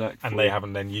 Stack the deck and they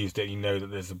haven't then used it, you know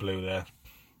that there's a blue there.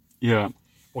 Yeah.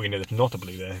 Or you know there's not a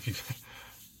blue there if you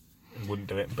wouldn't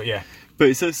do it. But yeah.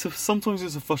 But sometimes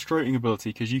it's a frustrating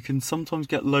ability, because you can sometimes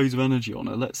get loads of energy on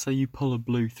it. Let's say you pull a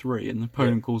blue 3 and the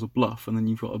opponent calls a bluff, and then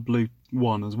you've got a blue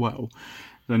 1 as well.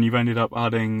 Then you've ended up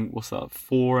adding,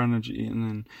 4 energy, and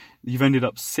then you've ended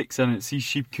up 6 energy. See,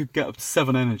 she could get up to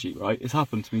 7 energy, right? It's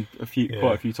happened to me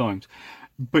quite a few times.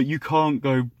 But you can't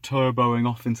go turboing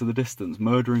off into the distance,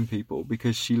 murdering people,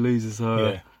 because she loses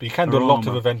her. Yeah, but you can do a lot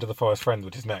of Revenge of the Forest Friends,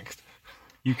 which is next.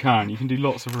 You can do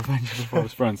lots of Revenge of the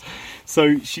Forest Friends.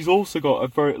 So she's also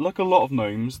got like a lot of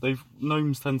gnomes.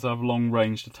 Gnomes tend to have long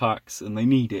ranged attacks, and they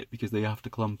need it because they have to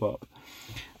clump up.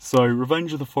 So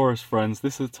Revenge of the Forest Friends,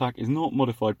 this attack is not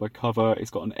modified by cover.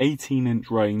 It's got an 18-inch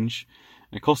range,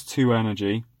 and it costs 2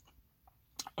 energy.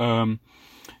 On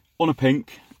a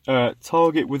pink.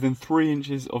 Target within 3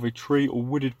 inches of a tree or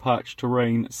wooded patch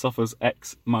terrain suffers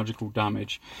X magical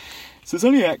damage. So it's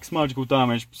only X magical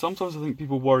damage. Sometimes I think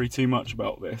people worry too much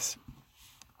about this.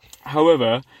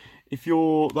 However, if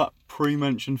you're that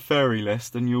pre-mentioned fairy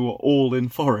list and you're all in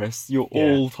forests, you're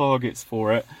all targets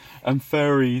for it, and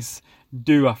fairies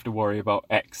do have to worry about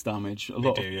X damage.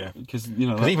 Because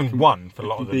even 1 for a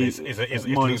lot of them is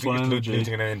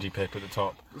losing an energy pip at the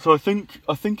top. So I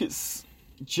think it's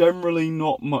generally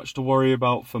not much to worry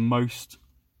about for most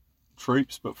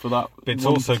troops, but for that, it's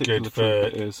also good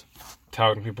for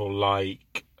targeting people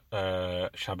like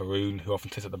Shabaroon, who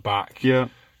often sits at the back. Yeah,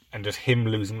 and just him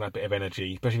losing that bit of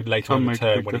energy, especially later on in the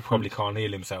turn when he probably can't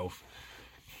heal himself.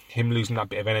 Him losing that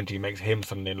bit of energy makes him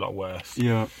suddenly a lot worse.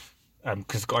 Yeah,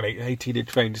 because it's got an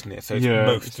 18-inch range, isn't it? So it's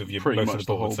most of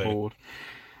the whole board.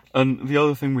 And the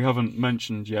other thing we haven't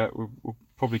mentioned yet, we'll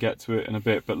probably get to it in a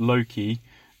bit, but Loki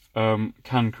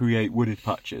can create wooded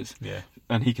patches,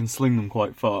 and he can sling them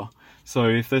quite far. So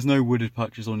if there's no wooded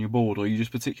patches on your board, or you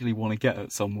just particularly want to get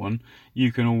at someone,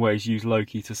 you can always use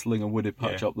Loki to sling a wooded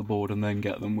patch up the board and then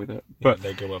get them with it. But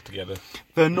they go well together.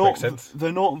 They're not.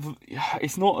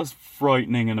 It's not as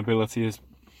frightening an ability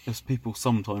as people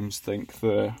sometimes think.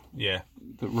 The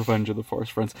Revenge of the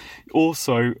Forest Friends.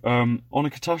 Also, on a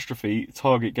catastrophe,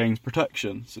 target gains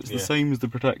protection, so it's the same as the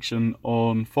protection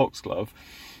on Foxglove.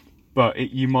 But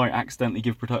you might accidentally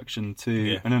give protection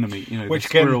to an enemy, which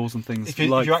squirrels and things. If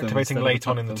you're activating late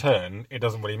on in the turn, it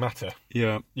doesn't really matter.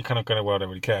 Yeah, you kind of go, well, I don't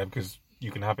really care because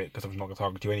you can have it because I'm not going to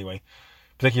target you anyway.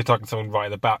 Particularly if you're targeting someone right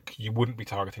at the back, you wouldn't be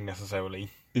targeting necessarily.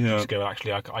 Yeah, you just go,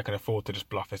 actually, I can afford to just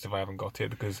bluff this if I haven't got it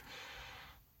because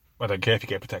I don't care if you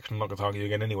get protection. I'm not going to target you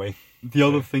again anyway. The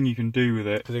other thing you can do with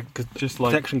it, because just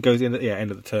like protection goes in at the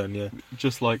end of the turn,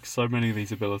 just like so many of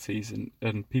these abilities,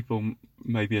 and people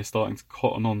maybe are starting to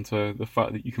cotton on to the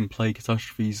fact that you can play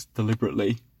catastrophes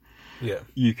deliberately. Yeah,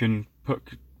 you can put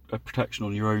a protection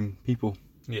on your own people.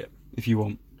 Yeah, if you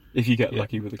want, if you get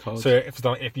lucky with the cards. So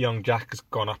if young Jack has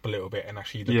gone up a little bit and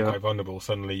actually looks quite vulnerable,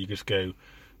 suddenly you just go.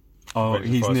 Oh,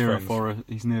 he's near a forest.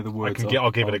 He's near the woods. I'll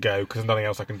give it a go because there's nothing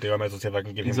else I can do. I may as well see if I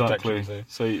can give him protection.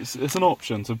 So it's an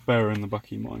option to bear in the back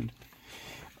of your mind.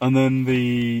 And then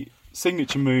the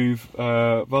signature move,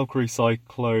 Valkyrie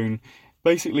Cyclone.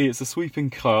 Basically, it's a sweeping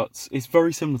cut. It's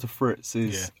very similar to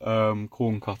Fritz's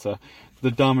Corn Cutter.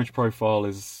 The damage profile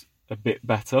is a bit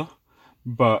better,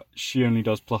 but she only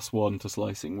does +1 to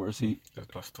slicing, whereas he does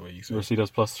 +3. Whereas he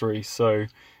does +3. So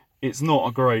it's not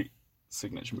a great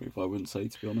signature move, I wouldn't say,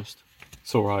 to be honest.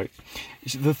 It's all right.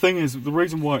 The thing is, the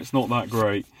reason why it's not that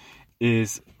great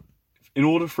is, in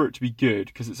order for it to be good,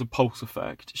 because it's a pulse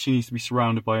effect, she needs to be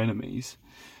surrounded by enemies.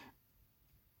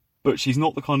 But she's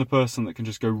not the kind of person that can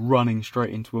just go running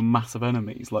straight into a mass of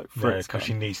enemies like Fritz can. Because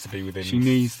she needs to be within. She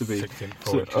needs to be. 16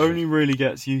 So it only really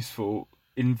gets useful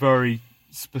in very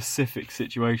specific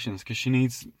situations, because she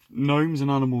needs gnomes and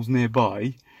animals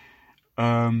nearby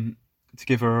to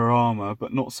give her her armour,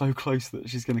 but not so close that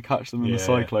she's going to catch them in the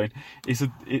cyclone.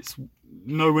 It's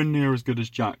nowhere near as good as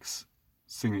Jack's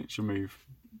signature move.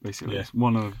 Basically, it's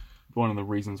one of the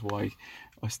reasons why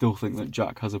I still think that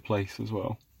Jack has a place as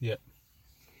well. Yeah.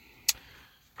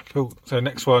 Cool. So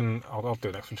next one, I'll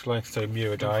do the next one, shall I? So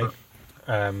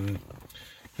Muradai.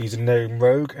 He's a gnome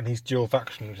rogue, and he's dual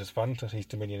faction, which is fun. So he's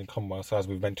Dominion and Commonwealth. So as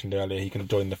we mentioned earlier, he can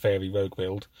join the fairy rogue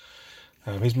build.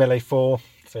 He's melee 4,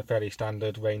 so fairly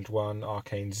standard. Range 1,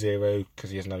 arcane 0, because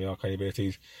he doesn't have any arcane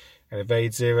abilities, and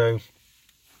evade 0.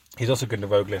 He's also good in the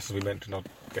rogue list, as we mentioned. I'll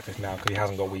get this now because he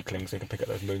hasn't got weaklings, so he can pick up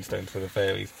those moonstones for the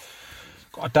fairies.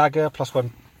 Got a dagger,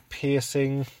 +1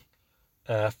 piercing,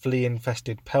 flea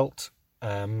infested pelt,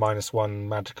 -1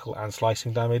 magical and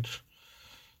slicing damage.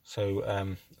 So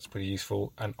that's pretty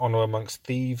useful. And Honour Amongst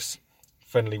Thieves.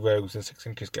 Friendly rogues in 6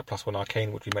 inches get +1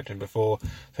 arcane, which we mentioned before.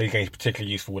 So he's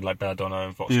particularly useful with like Belladonna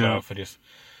and Voxfire for just.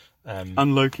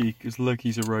 And Loki, because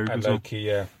Loki's a rogue as well. Loki,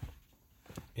 yeah.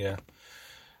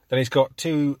 Then he's got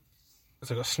 2.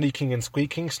 So got sneaking and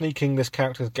squeaking. Sneaking, this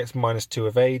character gets -2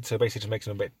 evade, so basically just makes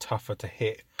him a bit tougher to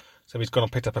hit. So if he's gone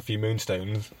and picked up a few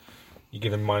moonstones, you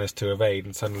give him -2 evade,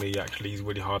 and suddenly actually he's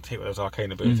really hard to hit with those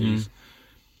arcane abilities.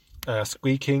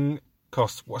 Squeaking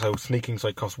costs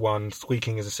costs 1.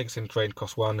 Squeaking is a 6-inch range,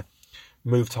 costs 1.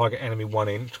 Move target enemy 1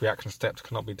 inch. Reaction steps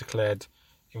cannot be declared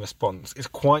in response. It's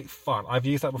quite fun. I've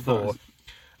used that before.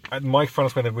 And my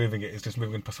funnest way of moving it is just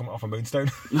moving someone off a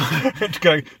moonstone.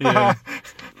 Going,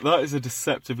 that is a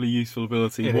deceptively useful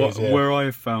ability. Where I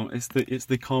have found it's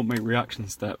the can't make reaction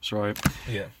steps, right?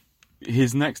 Yeah.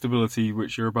 His next ability,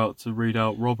 which you're about to read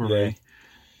out, robbery. Yeah.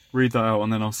 Read that out,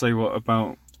 and then I'll say what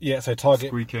about. Yeah, so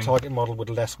target model with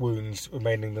less wounds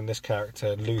remaining than this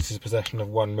character loses possession of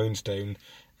 1 moonstone,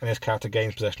 and this character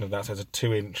gains possession of that, so it's a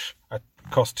 2-inch,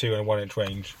 cost 2 and a 1-inch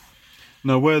range.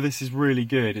 Now, where this is really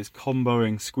good is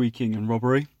comboing squeaking and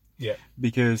robbery. Yeah.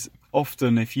 Because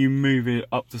often if you move it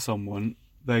up to someone,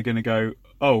 they're going to go,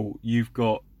 oh, you're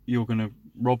going to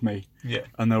rob me. Yeah.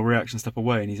 And they'll reaction step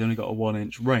away, and he's only got a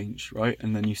 1-inch range, right?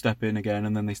 And then you step in again,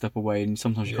 and then they step away, and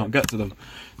sometimes you can't get to them.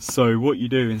 So what you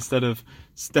do, instead of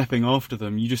stepping after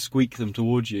them, you just squeak them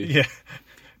towards you. Yeah.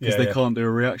 Because they can't do a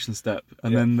reaction step,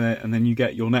 and then you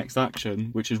get your next action,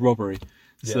 which is robbery.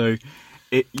 Yeah. So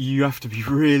you have to be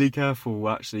really careful,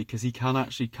 actually, because he can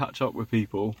actually catch up with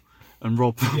people and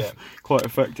rob them quite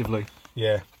effectively.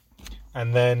 Yeah.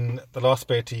 And then the last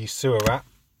ability, Sewer Rat,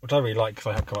 which I really like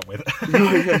because I have come up with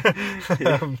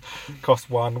it. Costs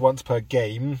 1 once per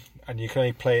game, and you can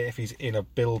only play it if he's in a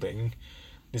building.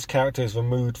 This character is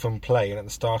removed from play, and at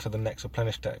the start of the next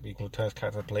replenish step, you can return this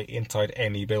character to play inside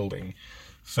any building.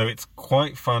 So it's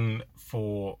quite fun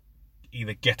for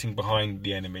either getting behind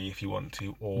the enemy if you want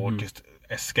to, or just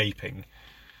escaping.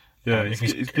 Yeah,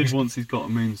 it's good once he's got a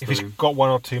moonstone. If he's got 1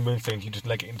 or 2 moonstones, you just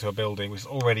leg it into a building, which is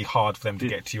already hard for them to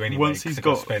get to you anyway. Once he's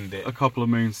got a couple of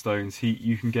moonstones,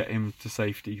 you can get him to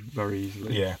safety very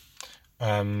easily. Yeah,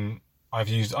 I've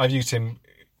used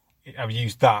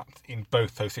that in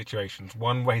both those situations.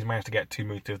 One where he's managed to get 2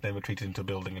 moonstones, then retreated into a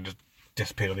building and just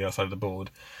disappeared on the other side of the board,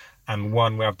 and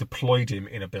one where I've deployed him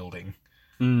in a building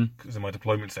because in my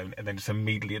deployment zone, and then just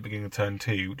immediately at the beginning of turn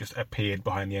 2, just appeared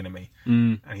behind the enemy,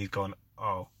 and he's gone,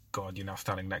 oh God, you're now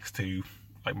standing next to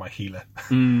like my healer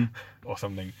or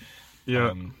something.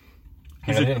 Yeah. And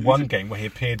I did one game where he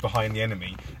appeared behind the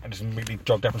enemy and just immediately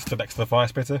jogged up and stood next to the fire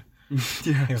spitter.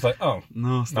 Yeah. He was like, oh,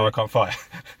 now I can't fire.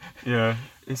 Yeah.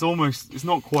 It's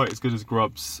not quite as good as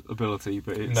Grub's ability,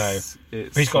 but it's...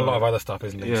 But he's got a lot of other stuff,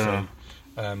 isn't he? Yeah.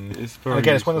 So, it's very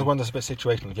again, useful. it's one that's a bit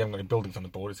situational. If you haven't got any buildings on the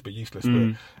board, it's a bit useless.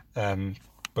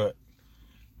 But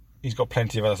he's got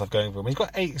plenty of other stuff going for him. He's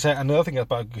got 8. So another thing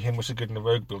about him, which is good in the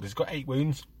rogue build, he's got 8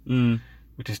 wounds,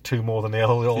 which is 2 more than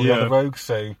all the other rogues.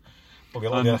 So, all the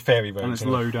other fairy rogues. And it's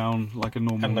low down like a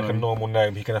normal gnome. And like a normal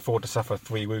gnome, he can afford to suffer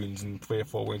 3 wounds and 3 or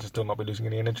 4 wounds and still not be losing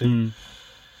any energy.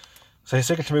 So his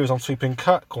signature move is on sweeping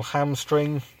cut, called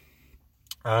Hamstring.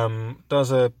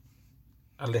 Does a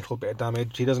little bit of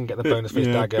damage. He doesn't get the bonus for his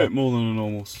dagger. A bit more than a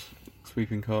normal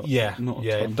sweeping cut. Yeah, not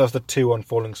yeah. It does the 2 on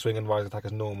falling swing and rise attack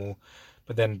as normal,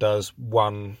 but then does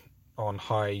 1 on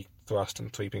high thrust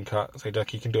and sweeping cut. So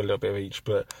he can do a little bit of each,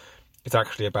 but it's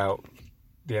actually about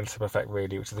the end step effect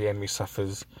really, which is the enemy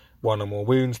suffers 1 or more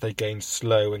wounds. They gain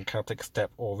slow and kinetic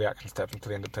step or reaction steps until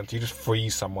the end of turn. So you just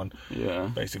freeze someone. Yeah,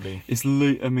 basically. It's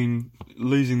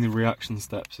losing the reaction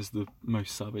steps is the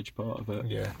most savage part of it.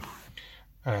 Yeah.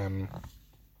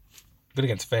 Good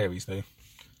against fairies though,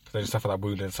 because they just suffer that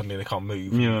wound and suddenly they can't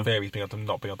move. Yeah. Fairies being able to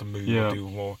not be able to move or do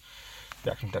more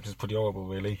reaction steps is pretty horrible,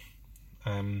 really.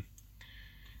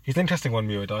 He's an interesting one,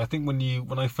 Muradai. I think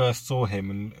when I first saw him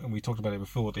and we talked about it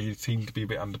before, that he seemed to be a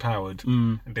bit underpowered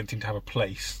and didn't seem to have a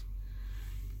place.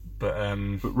 But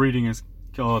reading his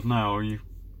card now, you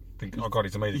think, oh god,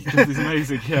 he's amazing. He's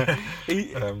amazing, yeah.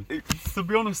 To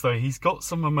be honest though, he's got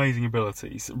some amazing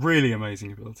abilities, really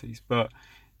amazing abilities, but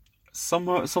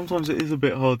sometimes it is a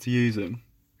bit hard to use him.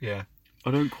 Yeah,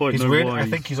 I don't quite know why. I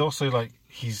think he's also like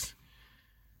he's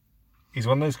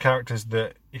one of those characters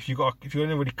that if you're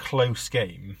in a really close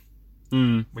game,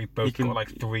 we've both got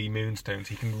like 3 moonstones,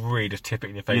 he can really just tip it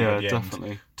in your favour at the definitely.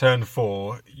 end. Turn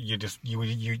 4, you're just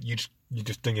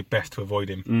doing your best to avoid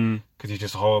him because he's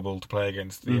just horrible to play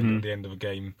against at the end of a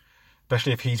game,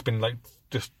 especially if he's been like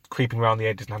just creeping around the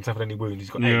edges and hasn't suffered any wounds. He's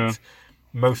got 8.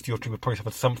 Most of your team would probably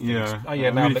suffer something. Yeah. Oh yeah,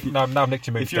 now I've nicked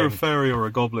your moonstone. If you're a fairy or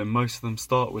a goblin, most of them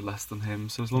start with less than him.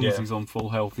 So as long as he's on full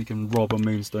health, he can rob a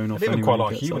moonstone off anyone. Even quite a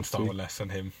lot of humans start with less than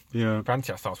him. Yeah.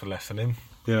 Brantiat starts with less than him.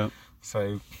 Yeah.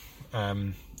 So,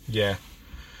 yeah.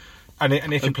 And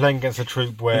if you're playing against a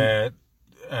troop where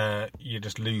you're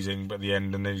just losing but at the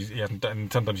end, and then he hasn't done,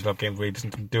 and sometimes you'll have games where he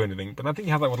doesn't do anything. But I think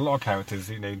you have that with a lot of characters.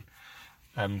 You know,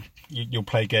 you'll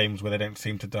play games where they don't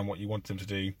seem to have done what you want them to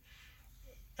do.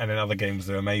 And in other games,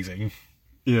 they're amazing.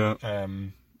 Yeah.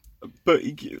 But,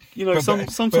 you know,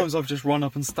 sometimes I've just run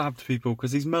up and stabbed people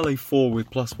because he's melee 4 with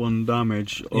 +1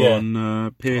 damage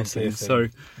on piercing. So,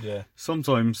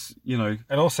 sometimes, you know...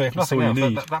 And also, if nothing else,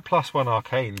 that +1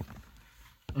 arcane...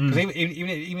 Because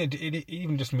even it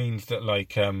even just means that,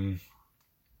 like,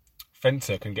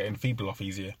 Fencer can get Enfeeble off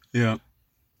easier. Yeah.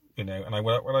 You know, and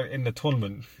when I in the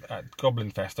tournament at Goblin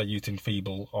Fest, I used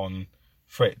Enfeeble on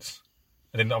Fritz.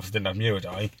 I obviously didn't have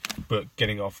Muradai, but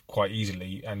getting it off quite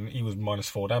easily, and he was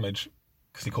 -4 damage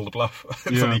because he called a bluff.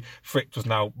 Suddenly, Fritz was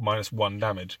now -1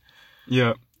 damage.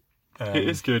 Yeah, it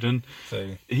is good, and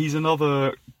he's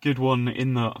another good one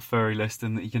in that fairy list,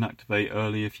 in that he can activate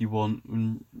early if you want,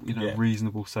 and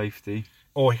reasonable safety.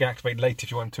 Or he can activate late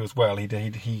if you want to as well. He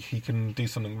can do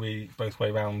something really both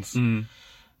way rounds. So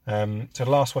the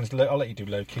last one is I'll let you do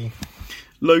Loki.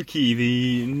 Loki,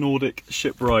 the Nordic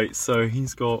shipwright. So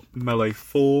he's got melee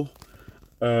 4,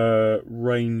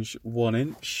 range 1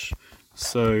 inch.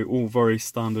 So all very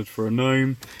standard for a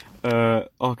gnome.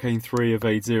 Arcane 3,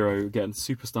 evade 0. Again,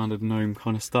 super standard gnome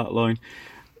kind of stat line.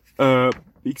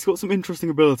 He's got some interesting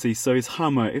abilities. So his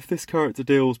hammer, if this character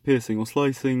deals piercing or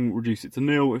slicing, reduce it to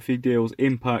 0. If he deals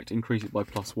impact, increase it by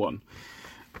 +1.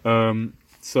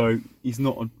 So he's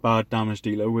not a bad damage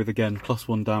dealer with, again,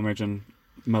 +1 damage and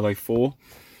melee 4.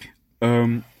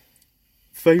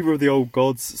 Favour of the Old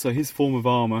Gods, so his form of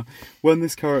armour. When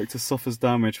this character suffers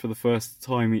damage for the first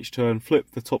time each turn,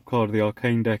 flip the top card of the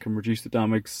arcane deck and reduce the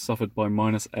damage suffered by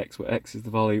 -X, where X is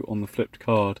the value on the flipped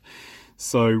card.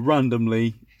 So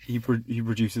randomly, he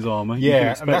reduces armour.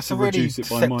 Yeah, and that's a really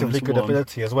deceptively good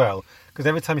ability as well. Because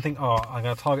every time you think, I'm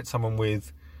going to target someone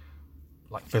with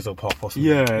like Fizzle Pop or something,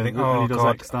 you think, he does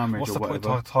X damage what's or the whatever.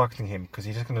 point of targeting him? Because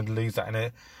he's just going to lose that, and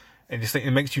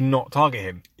it makes you not target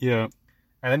him. Yeah.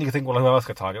 And then you can think, well, who else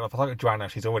could target? Well, if I target Joanna,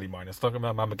 she's already minus. Target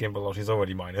Mama Gimbal, she's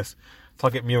already minus.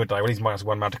 Target Muradai, well, he's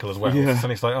 -1 magical as well. Yeah. So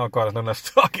it's like, oh god, there's no less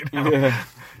to target now. Yeah.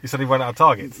 You suddenly run out of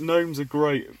targets. Gnomes are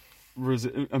great.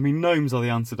 Gnomes are the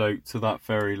antidote to that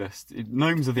fairy list.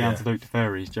 Gnomes are the antidote to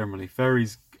fairies, generally.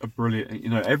 Fairies are brilliant. You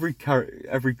know, every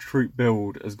troop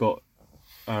build has got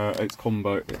its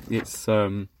combo. Its,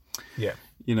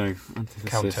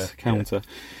 antithesis. Counter.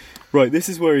 Right, this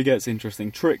is where he gets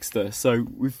interesting. Trickster. So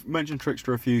we've mentioned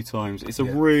Trickster a few times. It's a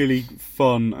really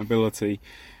fun ability.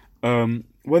 When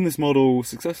this model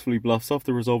successfully bluffs,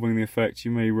 after resolving the effect,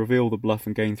 you may reveal the bluff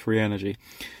and gain 3 energy.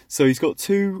 So he's got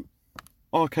 2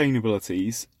 arcane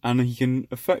abilities, and he can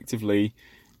effectively,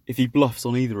 if he bluffs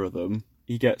on either of them,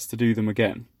 he gets to do them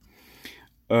again.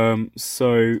 I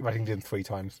can do them 3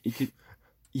 times. He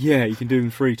can do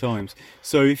them 3 times.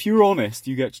 So if you're honest,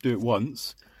 you get to do it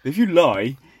once. If you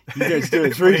lie, you get to do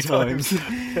it 3 times.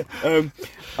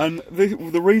 And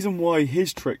the reason why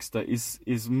his Trickster is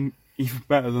even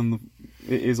better than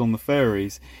it is on the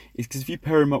fairies is because if you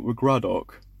pair him up with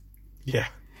Graddock, Yeah.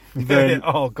 then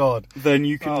oh god. then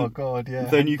you can Oh god. Yeah.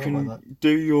 then you can do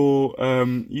your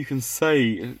you can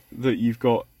say that you've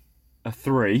got a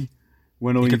 3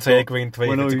 when all You you've could say a got, green 3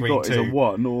 when if all it's a you've green got is a 2.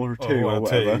 1 or a 2 1 or or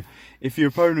whatever. 2. If your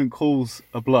opponent calls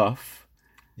a bluff,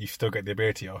 You still get the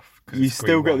ability off. 'cause you it's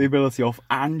still green get the 1. ability off,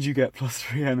 and you get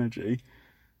 +3 energy.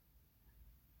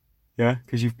 Yeah,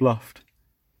 because you've bluffed.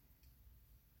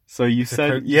 So you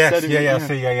said, Yes. said Yeah. I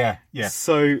see. Yeah.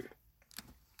 So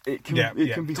it can be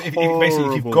So horrible.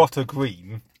 basically, if you've got a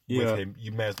green with Yeah. him,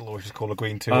 you may as well always just call a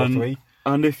green 2 or 3.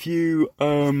 And if you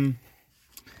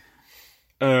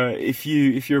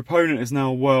if your opponent is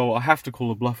now, well, I have to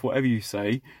call a bluff, whatever you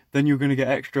say, then you're going to get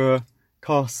extra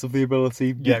casts of the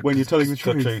ability when you're telling the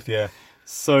truth. Yeah.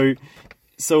 So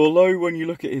although when you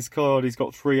look at his card, he's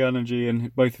got 3 energy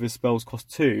and both of his spells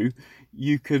cost 2,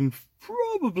 you can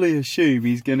probably assume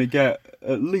he's going to get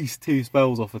at least 2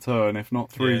 spells off a turn, if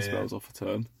not 3 spells off a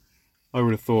turn. I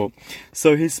would have thought.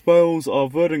 So his spells are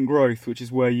Verdant Growth, which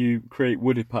is where you create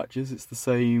wooded patches. It's the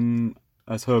same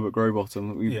as Herbert Growbottom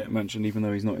that we mentioned, even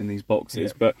though he's not in these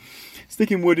boxes. Yeah. But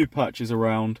sticking wooded patches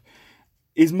around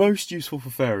is most useful for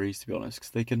fairies, to be honest,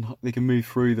 because they can move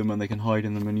through them and they can hide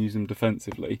in them and use them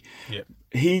defensively. Yeah.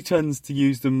 He tends to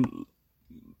use them,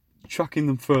 chucking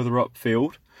them further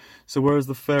upfield. So whereas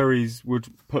the fairies would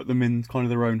put them in kind of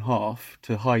their own half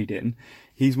to hide in,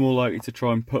 he's more likely to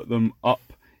try and put them up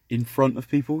in front of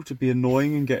people to be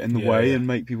annoying and get in the way and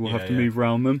make people have to move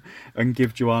around them, and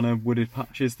give Joanna wooded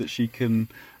patches that she can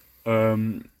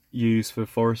use for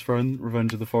Forest Friend,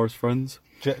 Revenge of the Forest Friends.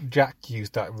 Jack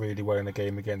used that really well in a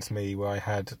game against me where I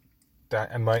had that,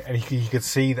 and he could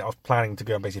see that I was planning to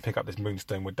go and basically pick up this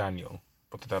moonstone with Daniel,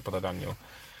 brother Daniel.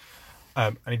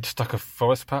 And he just stuck a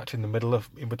forest patch in the middle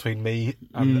in between me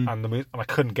and the moon, and I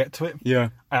couldn't get to it. Yeah,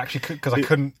 I actually could because I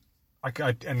couldn't.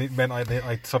 And it meant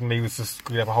I suddenly was just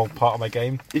screwed up a whole part of my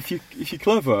game. If you're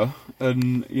clever,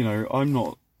 and you know, I'm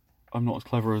not as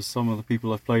clever as some of the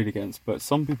people I've played against, but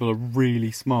some people are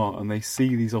really smart and they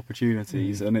see these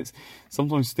opportunities, and it's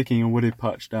sometimes sticking a wooded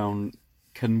patch down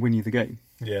can win you the game.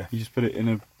 Yeah, you just put it in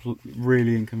a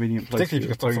really inconvenient place.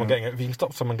 Particularly if you can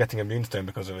stop someone getting a moonstone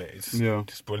because of it, it's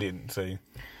just brilliant. So,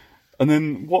 and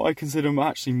then what I consider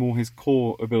actually more his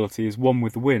core ability is One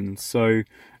with the Wind. So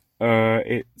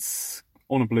it's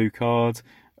on a blue card,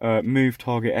 move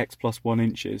target X plus 1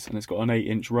 inches, and it's got an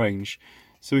 8-inch range.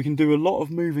 So we can do a lot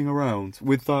of moving around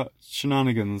with that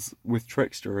shenanigans with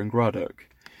Trickster and Graddock.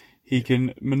 He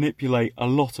can manipulate a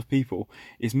lot of people.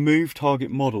 It's move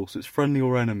target model, so it's friendly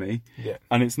or enemy,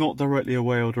 and it's not directly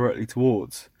away or directly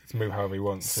towards. It's move however he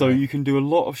wants. So you can do a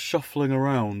lot of shuffling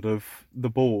around of the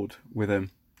board with him,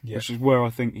 which is where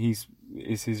I think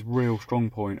is his real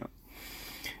strong point.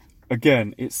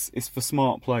 Again, it's for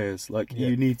smart players. Like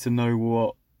you need to know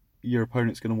what your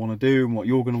opponent's going to want to do and what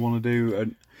you're going to want to do.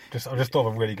 And I just thought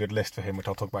of a really good list for him, which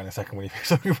I'll talk about in a second when you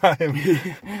talk about him.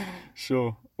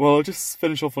 Sure. Well, I'll just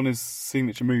finish off on his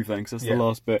signature move then, because that's the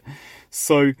last bit.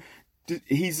 So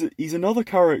he's another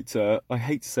character, I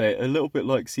hate to say it, a little bit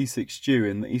like C6 Stew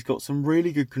in that he's got some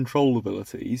really good control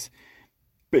abilities,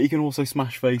 but he can also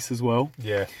smash face as well.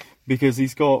 Yeah. Because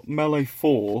he's got melee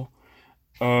 4,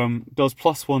 does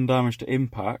 +1 damage to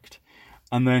impact,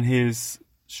 and then his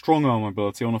strong arm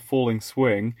ability on a falling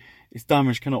swing, its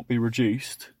damage cannot be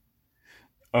reduced,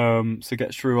 so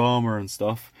gets through armor and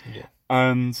stuff. Yeah.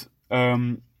 And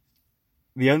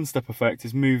the end step effect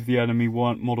is move the enemy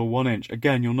model 1 inch.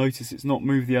 Again, you'll notice it's not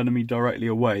move the enemy directly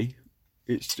away,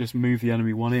 it's just move the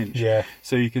enemy 1 inch. Yeah.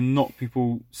 So you can knock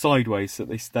people sideways so that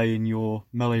they stay in your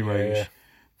melee range,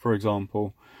 for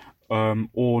example.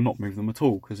 Or not move them at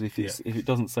all, because if it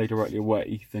doesn't stay directly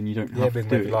away, then you don't have to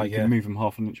do it. You can move them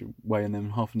half an inch away and then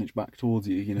half an inch back towards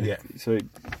you. You know, so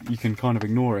you can kind of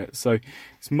ignore it. So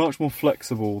it's much more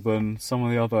flexible than some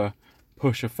of the other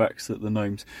push effects that the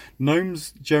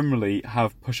gnomes generally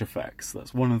have push effects.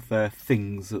 That's one of their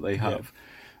things that they have.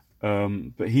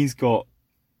 But he's got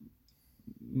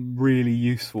really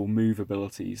useful move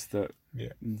abilities that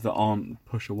aren't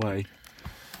push away.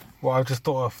 Well, I just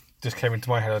just came into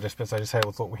my head. I just thought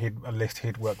a list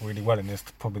he'd work really well in is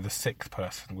probably the 6th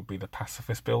person would be the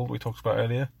pacifist build we talked about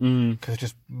earlier, because it's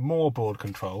just more board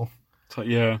control.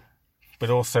 Yeah,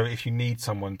 but also if you need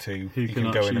someone who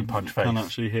can go in and punch face, can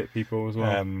actually hit people as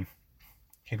well.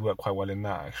 He'd work quite well in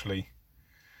that actually.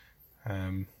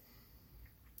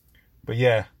 But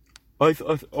yeah,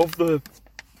 of the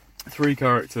 3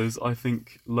 characters, I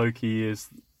think Loki has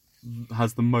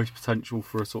the most potential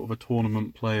for a sort of a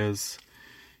tournament player's,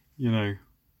 a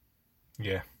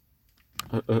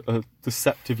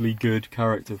deceptively good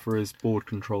character for his board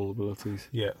control abilities.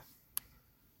 Yeah.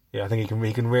 Yeah, I think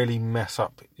he can really mess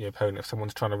up your opponent if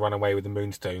someone's trying to run away with the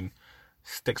Moonstone,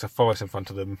 sticks a forest in front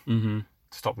of them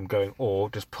to stop them going, or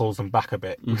just pulls them back a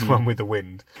bit with one with the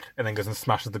wind, and then goes and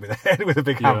smashes them in the head with a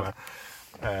big hammer.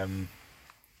 I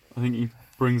think he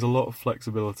brings a lot of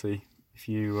flexibility if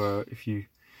you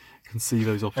can see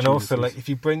those opportunities. And also, like if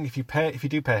you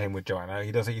do pair him with Joanna,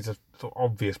 he's a sort of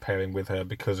obvious pairing with her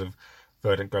because of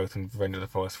Verdant Growth and Revenge of the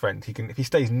Forest Friend. If he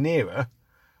stays near her,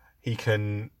 he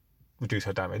can reduce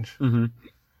her damage,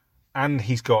 and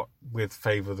he's got, with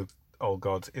Favour of the Old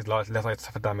Gods, is less likely to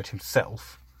suffer damage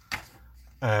himself.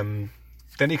 Then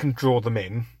he can draw them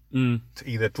in to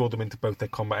either draw them into both their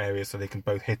combat areas so they can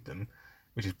both hit them,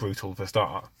 which is brutal for a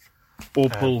start, or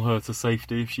pull her to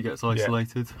safety if she gets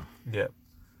isolated. Yeah.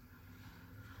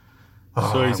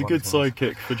 So he's a good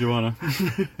sidekick for Joanna.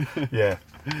 Yeah.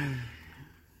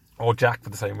 Or Jack for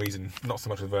the same reason. Not so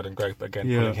much with Verdant Growth, but again,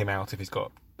 pulling him out if he's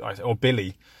got... Or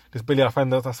Billy. Because Billy, I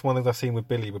find that's one thing I've seen with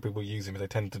Billy where people use him, is he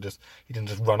tends to just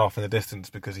run off in the distance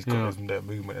because he's got no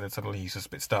movement, and then suddenly he's just a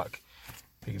bit stuck.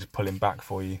 You can just pull him back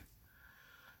for you.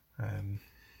 The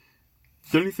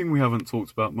only thing we haven't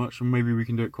talked about much, and maybe we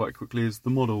can do it quite quickly, is the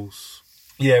models.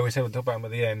 Yeah, we said we'll talk about them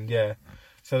at the end, yeah.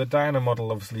 So the Diana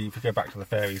model, obviously, if we go back to the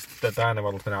fairies, the Diana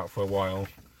model's been out for a while.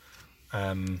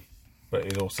 But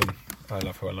it's awesome. I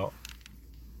love her a lot.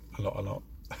 A lot.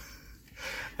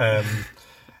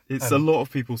 It's a lot of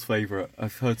people's favourite.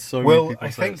 I've heard so many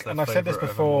people say it's their and I've said this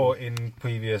favourite before in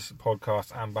previous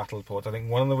podcasts and battle reports, I think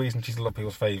one of the reasons she's a lot of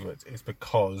people's favourite is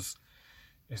because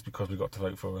we got to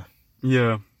vote for her.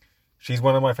 Yeah. She's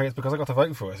one of my favourites because I got to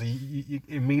vote for her. So it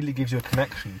immediately gives you a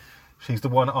connection. She's the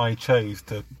one I chose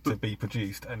to be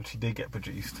produced, and she did get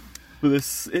produced. But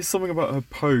there's something about her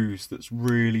pose that's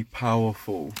really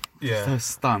powerful. Yeah. Just her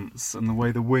stance and the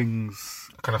way the wings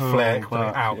kind of flare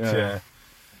out, yeah.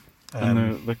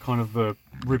 And the kind of the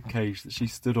rib cage that she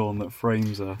stood on that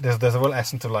frames her. There's a real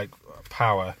essence of like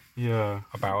power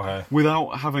about her.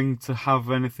 Without having to have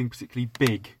anything particularly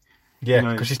big.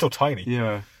 Yeah, because she's still tiny.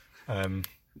 Yeah.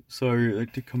 So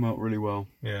it did come out really well.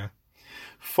 Yeah.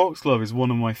 Foxglove is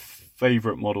one of my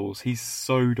favourite models. He's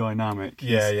so dynamic.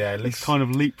 He's kind of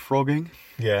leapfrogging.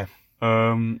 Yeah.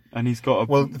 And he's got a...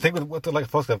 Well, the thing with like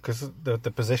Foxglove, because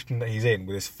the position that he's in,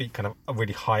 with his feet kind of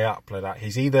really high up like that,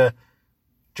 he's either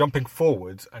jumping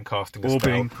forwards and casting a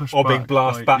spell, or being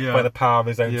blasted back by the power of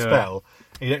his own spell.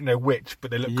 And you don't know which, but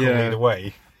they look cool either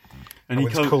way. And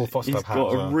he's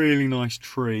got a really nice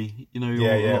tree. You know,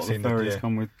 a lot of the fairies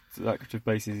come with decorative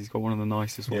bases. He's got one of the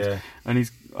nicest ones. Yeah. And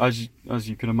he's, as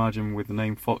you can imagine, with the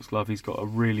name Foxglove, he's got a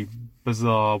really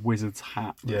bizarre wizard's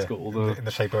hat that's got all in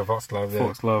the shape of a foxglove.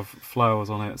 Foxglove flowers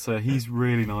on it. So he's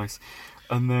really nice.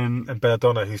 And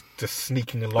Belladonna, who's just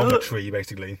sneaking along a tree,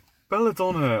 basically.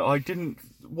 Belladonna,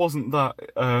 wasn't that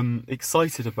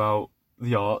excited about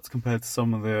the art compared to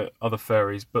some of the other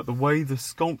fairies, but the way the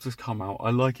sculptures come out, I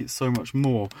like it so much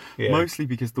more. Mostly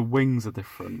because the wings are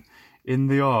different. In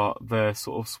the art, they're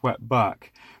sort of swept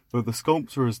back, but the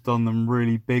sculptor has done them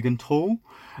really big and tall,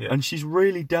 and she's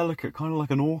really delicate, kind of like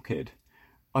an orchid.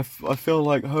 I feel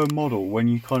like her model, when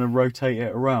you kind of rotate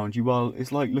it around,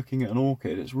 it's like looking at an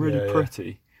orchid. It's really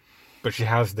pretty. But she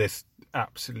has this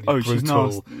absolutely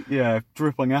brutal... She's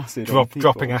dripping acid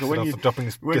dropping acid dropping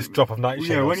this drop of nightshade.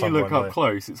 Yeah, when you look up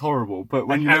close, it's horrible. But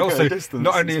when you look at a distance,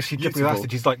 not only is she dripping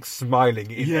acid, she's like smiling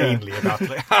inanely about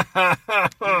it.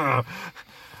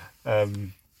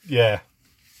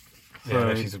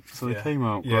 So they came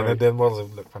out. Yeah, great. the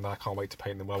models look fun. I can't wait to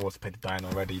paint them. Well, I was painted Diane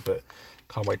already, but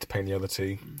can't wait to paint the other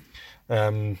two.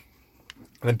 And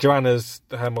then Joanna's,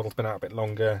 her model's been out a bit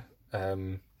longer.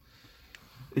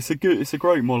 It's a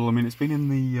great model. I mean, it's been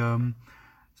in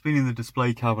the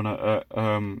display cabinet at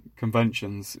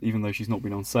conventions, even though she's not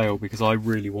been on sale, because I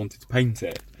really wanted to paint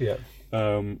it. Yeah.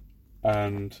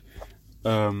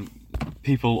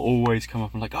 People always come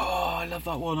up and like, oh, I love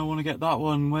that one. I want to get that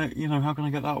one. Where, how can I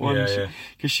get that one?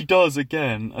 Because she does,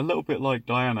 again, a little bit like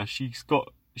Diana. She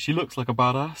looks like a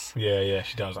badass. Yeah,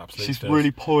 she does, absolutely. She's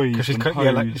really poised. Because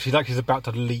she's about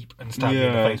to leap and stab you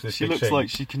in the face with she looks chain. like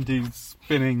she can do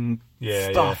spinning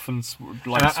stuff and swing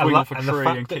off a tree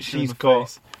and kick you in the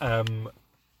face.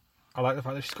 I like the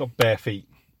fact that she's got bare feet.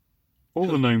 All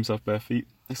the gnomes have bare feet.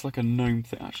 It's like a gnome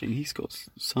thing. Actually, he's got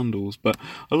sandals, but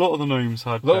a lot of the gnomes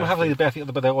had. A lot of them have like bare feet,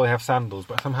 but they all have sandals.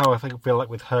 But somehow I feel like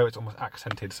with her, it's almost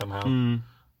accented somehow.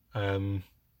 And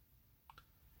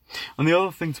the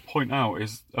other thing to point out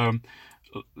is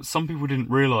some people didn't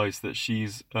realise that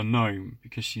she's a gnome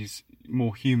because she's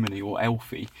more human-y or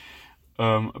elfy.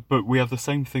 But we have the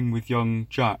same thing with young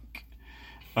Jack,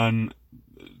 and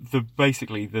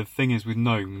basically the thing is with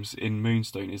gnomes in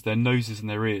Moonstone is their noses and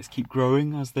their ears keep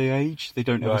growing as they age. They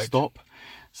don't ever stop.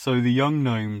 So the young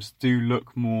gnomes do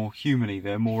look more human-y.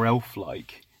 They're more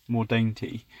elf-like, more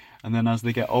dainty. And then as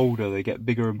they get older, they get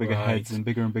bigger and bigger heads and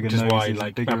bigger noses. Which is why,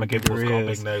 and bigger and bigger Gibble's got a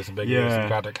big nose and big ears, and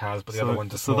Braddock has, but the other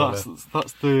ones are smaller. So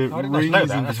that's the I didn't reason know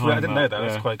that. I behind didn't know that.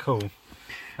 That's quite cool.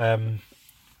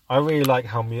 I really like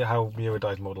how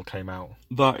Miradai's model came out.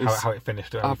 That is how it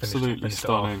finished. Absolutely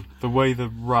stunning. The way the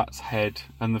rat's head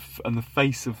and the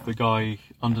face of the guy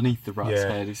underneath the rat's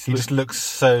head. He just looks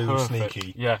so perfect.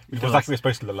 sneaky. Yeah, it's exactly what it's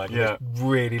supposed to look like. Yeah. It's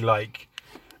really like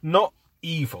not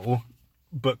evil,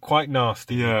 but quite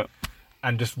nasty. Yeah,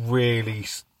 and just really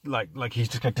like he's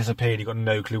just kind of disappeared. You got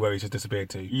no clue where he's just disappeared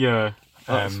to. Yeah,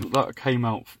 that came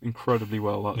out incredibly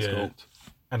well. That sculpt.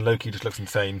 And Loki just looks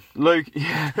insane.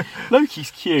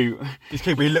 Loki's cute. He's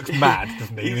cute, but he looks mad,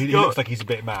 doesn't he? He looks like he's a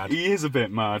bit mad. He is a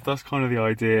bit mad. That's kind of the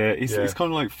idea. It's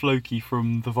kind of like Floki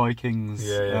from the Vikings.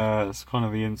 That's kind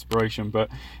of the inspiration. But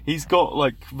he's got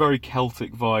like very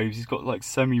Celtic vibes. He's got like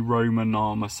semi-Roman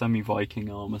armour, semi-Viking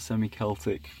armour,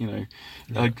 semi-Celtic.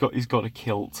 He's got a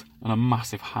kilt and a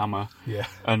massive hammer. Yeah.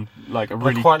 And like a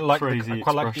really crazy I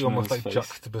quite like the almost like face.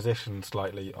 juxtaposition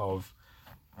slightly of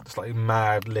this like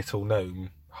mad little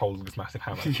gnome holding this massive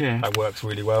hammer. Yeah. That works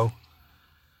really well.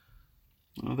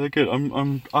 Oh, they're good.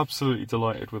 I'm absolutely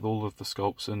delighted with all of the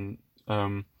sculpts, and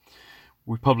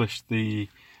we published the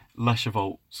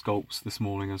Lechevault sculpts this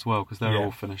morning as well because they're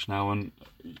all finished now, and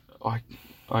I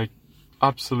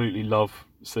absolutely love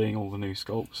seeing all the new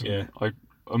sculpts. Yeah,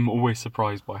 I'm always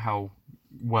surprised by how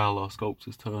well our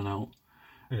sculptors turn them out.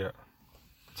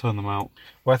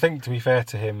 Well, I think to be fair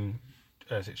to him,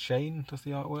 is it Shane does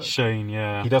the artwork? Shane,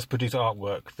 yeah. He does produce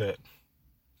artwork that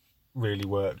really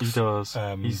works. He does.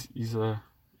 He's a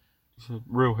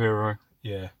real hero.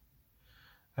 Yeah.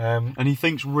 And he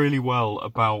thinks really well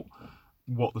about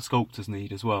what the sculptors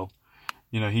need as well.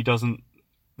 He doesn't.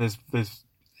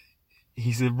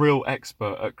 He's a real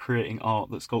expert at creating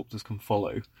art that sculptors can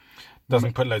follow.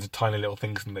 Doesn't put loads of tiny little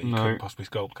things in that you couldn't possibly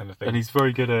sculpt, kind of thing. And he's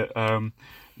very good at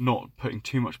not putting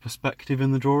too much perspective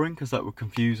in the drawing because that would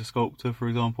confuse a sculptor, for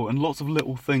example. And lots of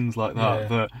little things like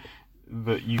that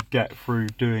that you get through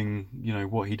doing,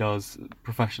 what he does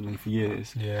professionally for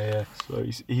years. Yeah. So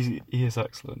he is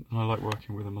excellent, and I like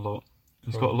working with him a lot.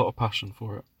 He's got a lot of passion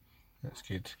for it. That's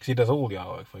good. Because he does all the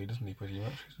artwork for you, doesn't he, pretty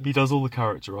much? He does all the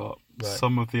character art. Right.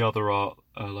 Some of the other art,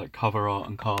 like cover art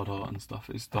and card art and stuff,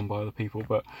 is done by other people.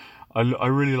 But I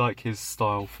really like his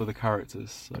style for the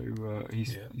characters. So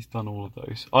he's done all of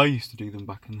those. I used to do them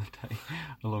back in the day,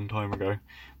 a long time ago.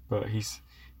 But he's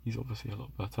obviously a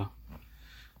lot better.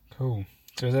 Cool.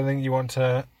 So is there anything you want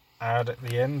to add at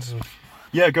the end?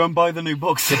 Yeah, go and buy the new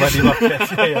boxes.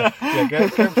 Yeah, go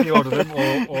and pre-order them,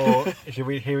 or if you're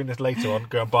hearing this later on,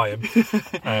 go and buy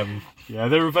them. Yeah,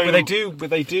 they're available. But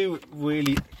they do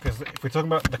really, because if we're talking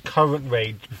about the current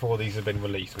range before these have been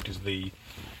released, which is the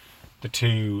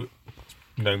two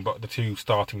the two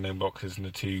starting gnome boxes and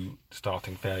the two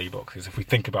starting fairy boxes. If we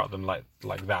think about them like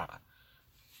that,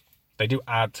 they do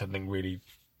add something really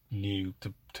new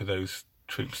to those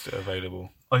troops that are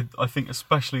available. I think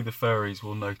especially the fairies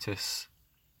will notice.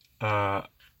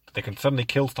 They can suddenly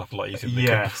kill stuff a lot easier than they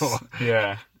could before.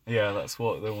 Yeah, that's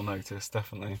what they will notice,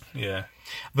 definitely. Yeah.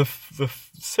 The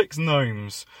 6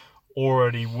 gnomes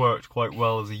already worked quite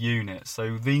well as a unit,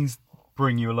 so these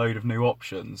bring you a load of new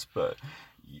options, but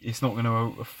it's not going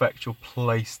to affect your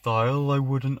play style, I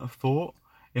wouldn't have thought,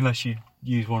 unless you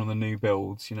use one of the new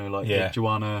builds, the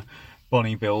Joanna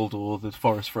Bonnie build or the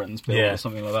Forest Friends build or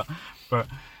something like that. But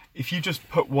if you just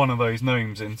put one of those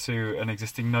gnomes into an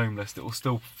existing gnome list, it will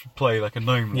still play like a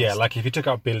gnome list. Yeah, like if you took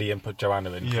out Billy and put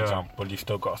Joanna in, for example, you've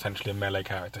still got essentially a melee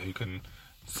character who can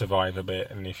survive a bit.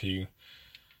 And if you...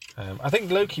 I think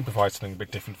Loki provides something a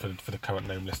bit different for the current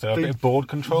gnome list. They're a bit of board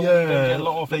control. Yeah, you don't get a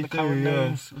lot of in the current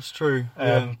gnomes. That's true.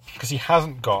 Because he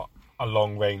hasn't got a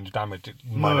long range damage,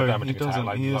 minor damaging he doesn't. attack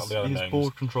like he the has other gnomes.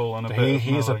 Board control and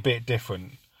he is a bit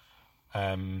different.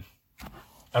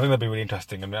 I think that'd be really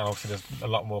interesting, and obviously there's a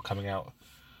lot more coming out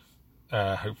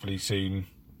hopefully soon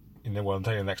in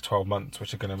the next 12 months,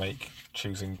 which are going to make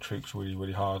choosing troops really,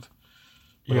 really hard.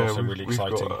 But also really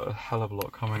exciting. We've got a hell of a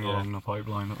lot coming along the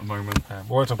pipeline at the moment. We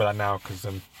won't talk about that now because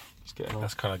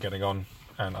that's kind of getting on,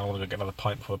 and I want to go get another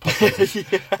pint before the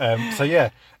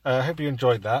podcast. I hope you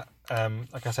enjoyed that.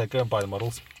 Like I said, go and buy the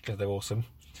models because they're awesome.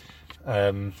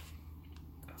 It'll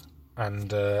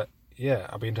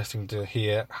be interesting to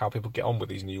hear how people get on with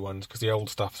these new ones because the old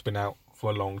stuff's been out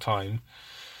for a long time.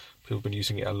 People have been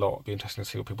using it a lot. It'll be interesting to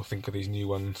see what people think of these new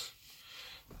ones.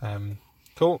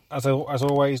 Cool. As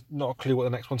always, not a clue what the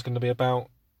next one's going to be about.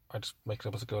 I just make it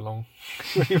up as I go along,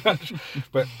 pretty much.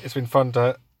 But it's been fun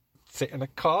to sit in a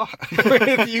car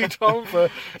with you, Tom, for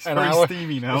an hour. It's very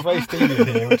steamy now. It's very steamy in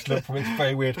here, which it's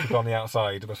very weird to people on the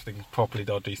outside. I think properly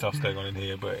dodgy stuff's going on in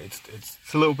here, but it's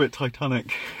a little bit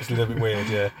Titanic. It's a little bit weird,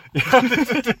 yeah.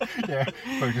 Yeah,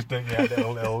 probably just doing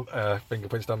little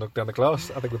fingerprints down the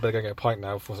glass. I think we better go get a pint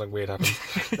now before something weird happens.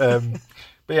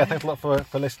 But yeah, thanks a lot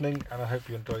for listening, and I hope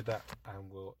you enjoyed that,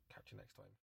 and we'll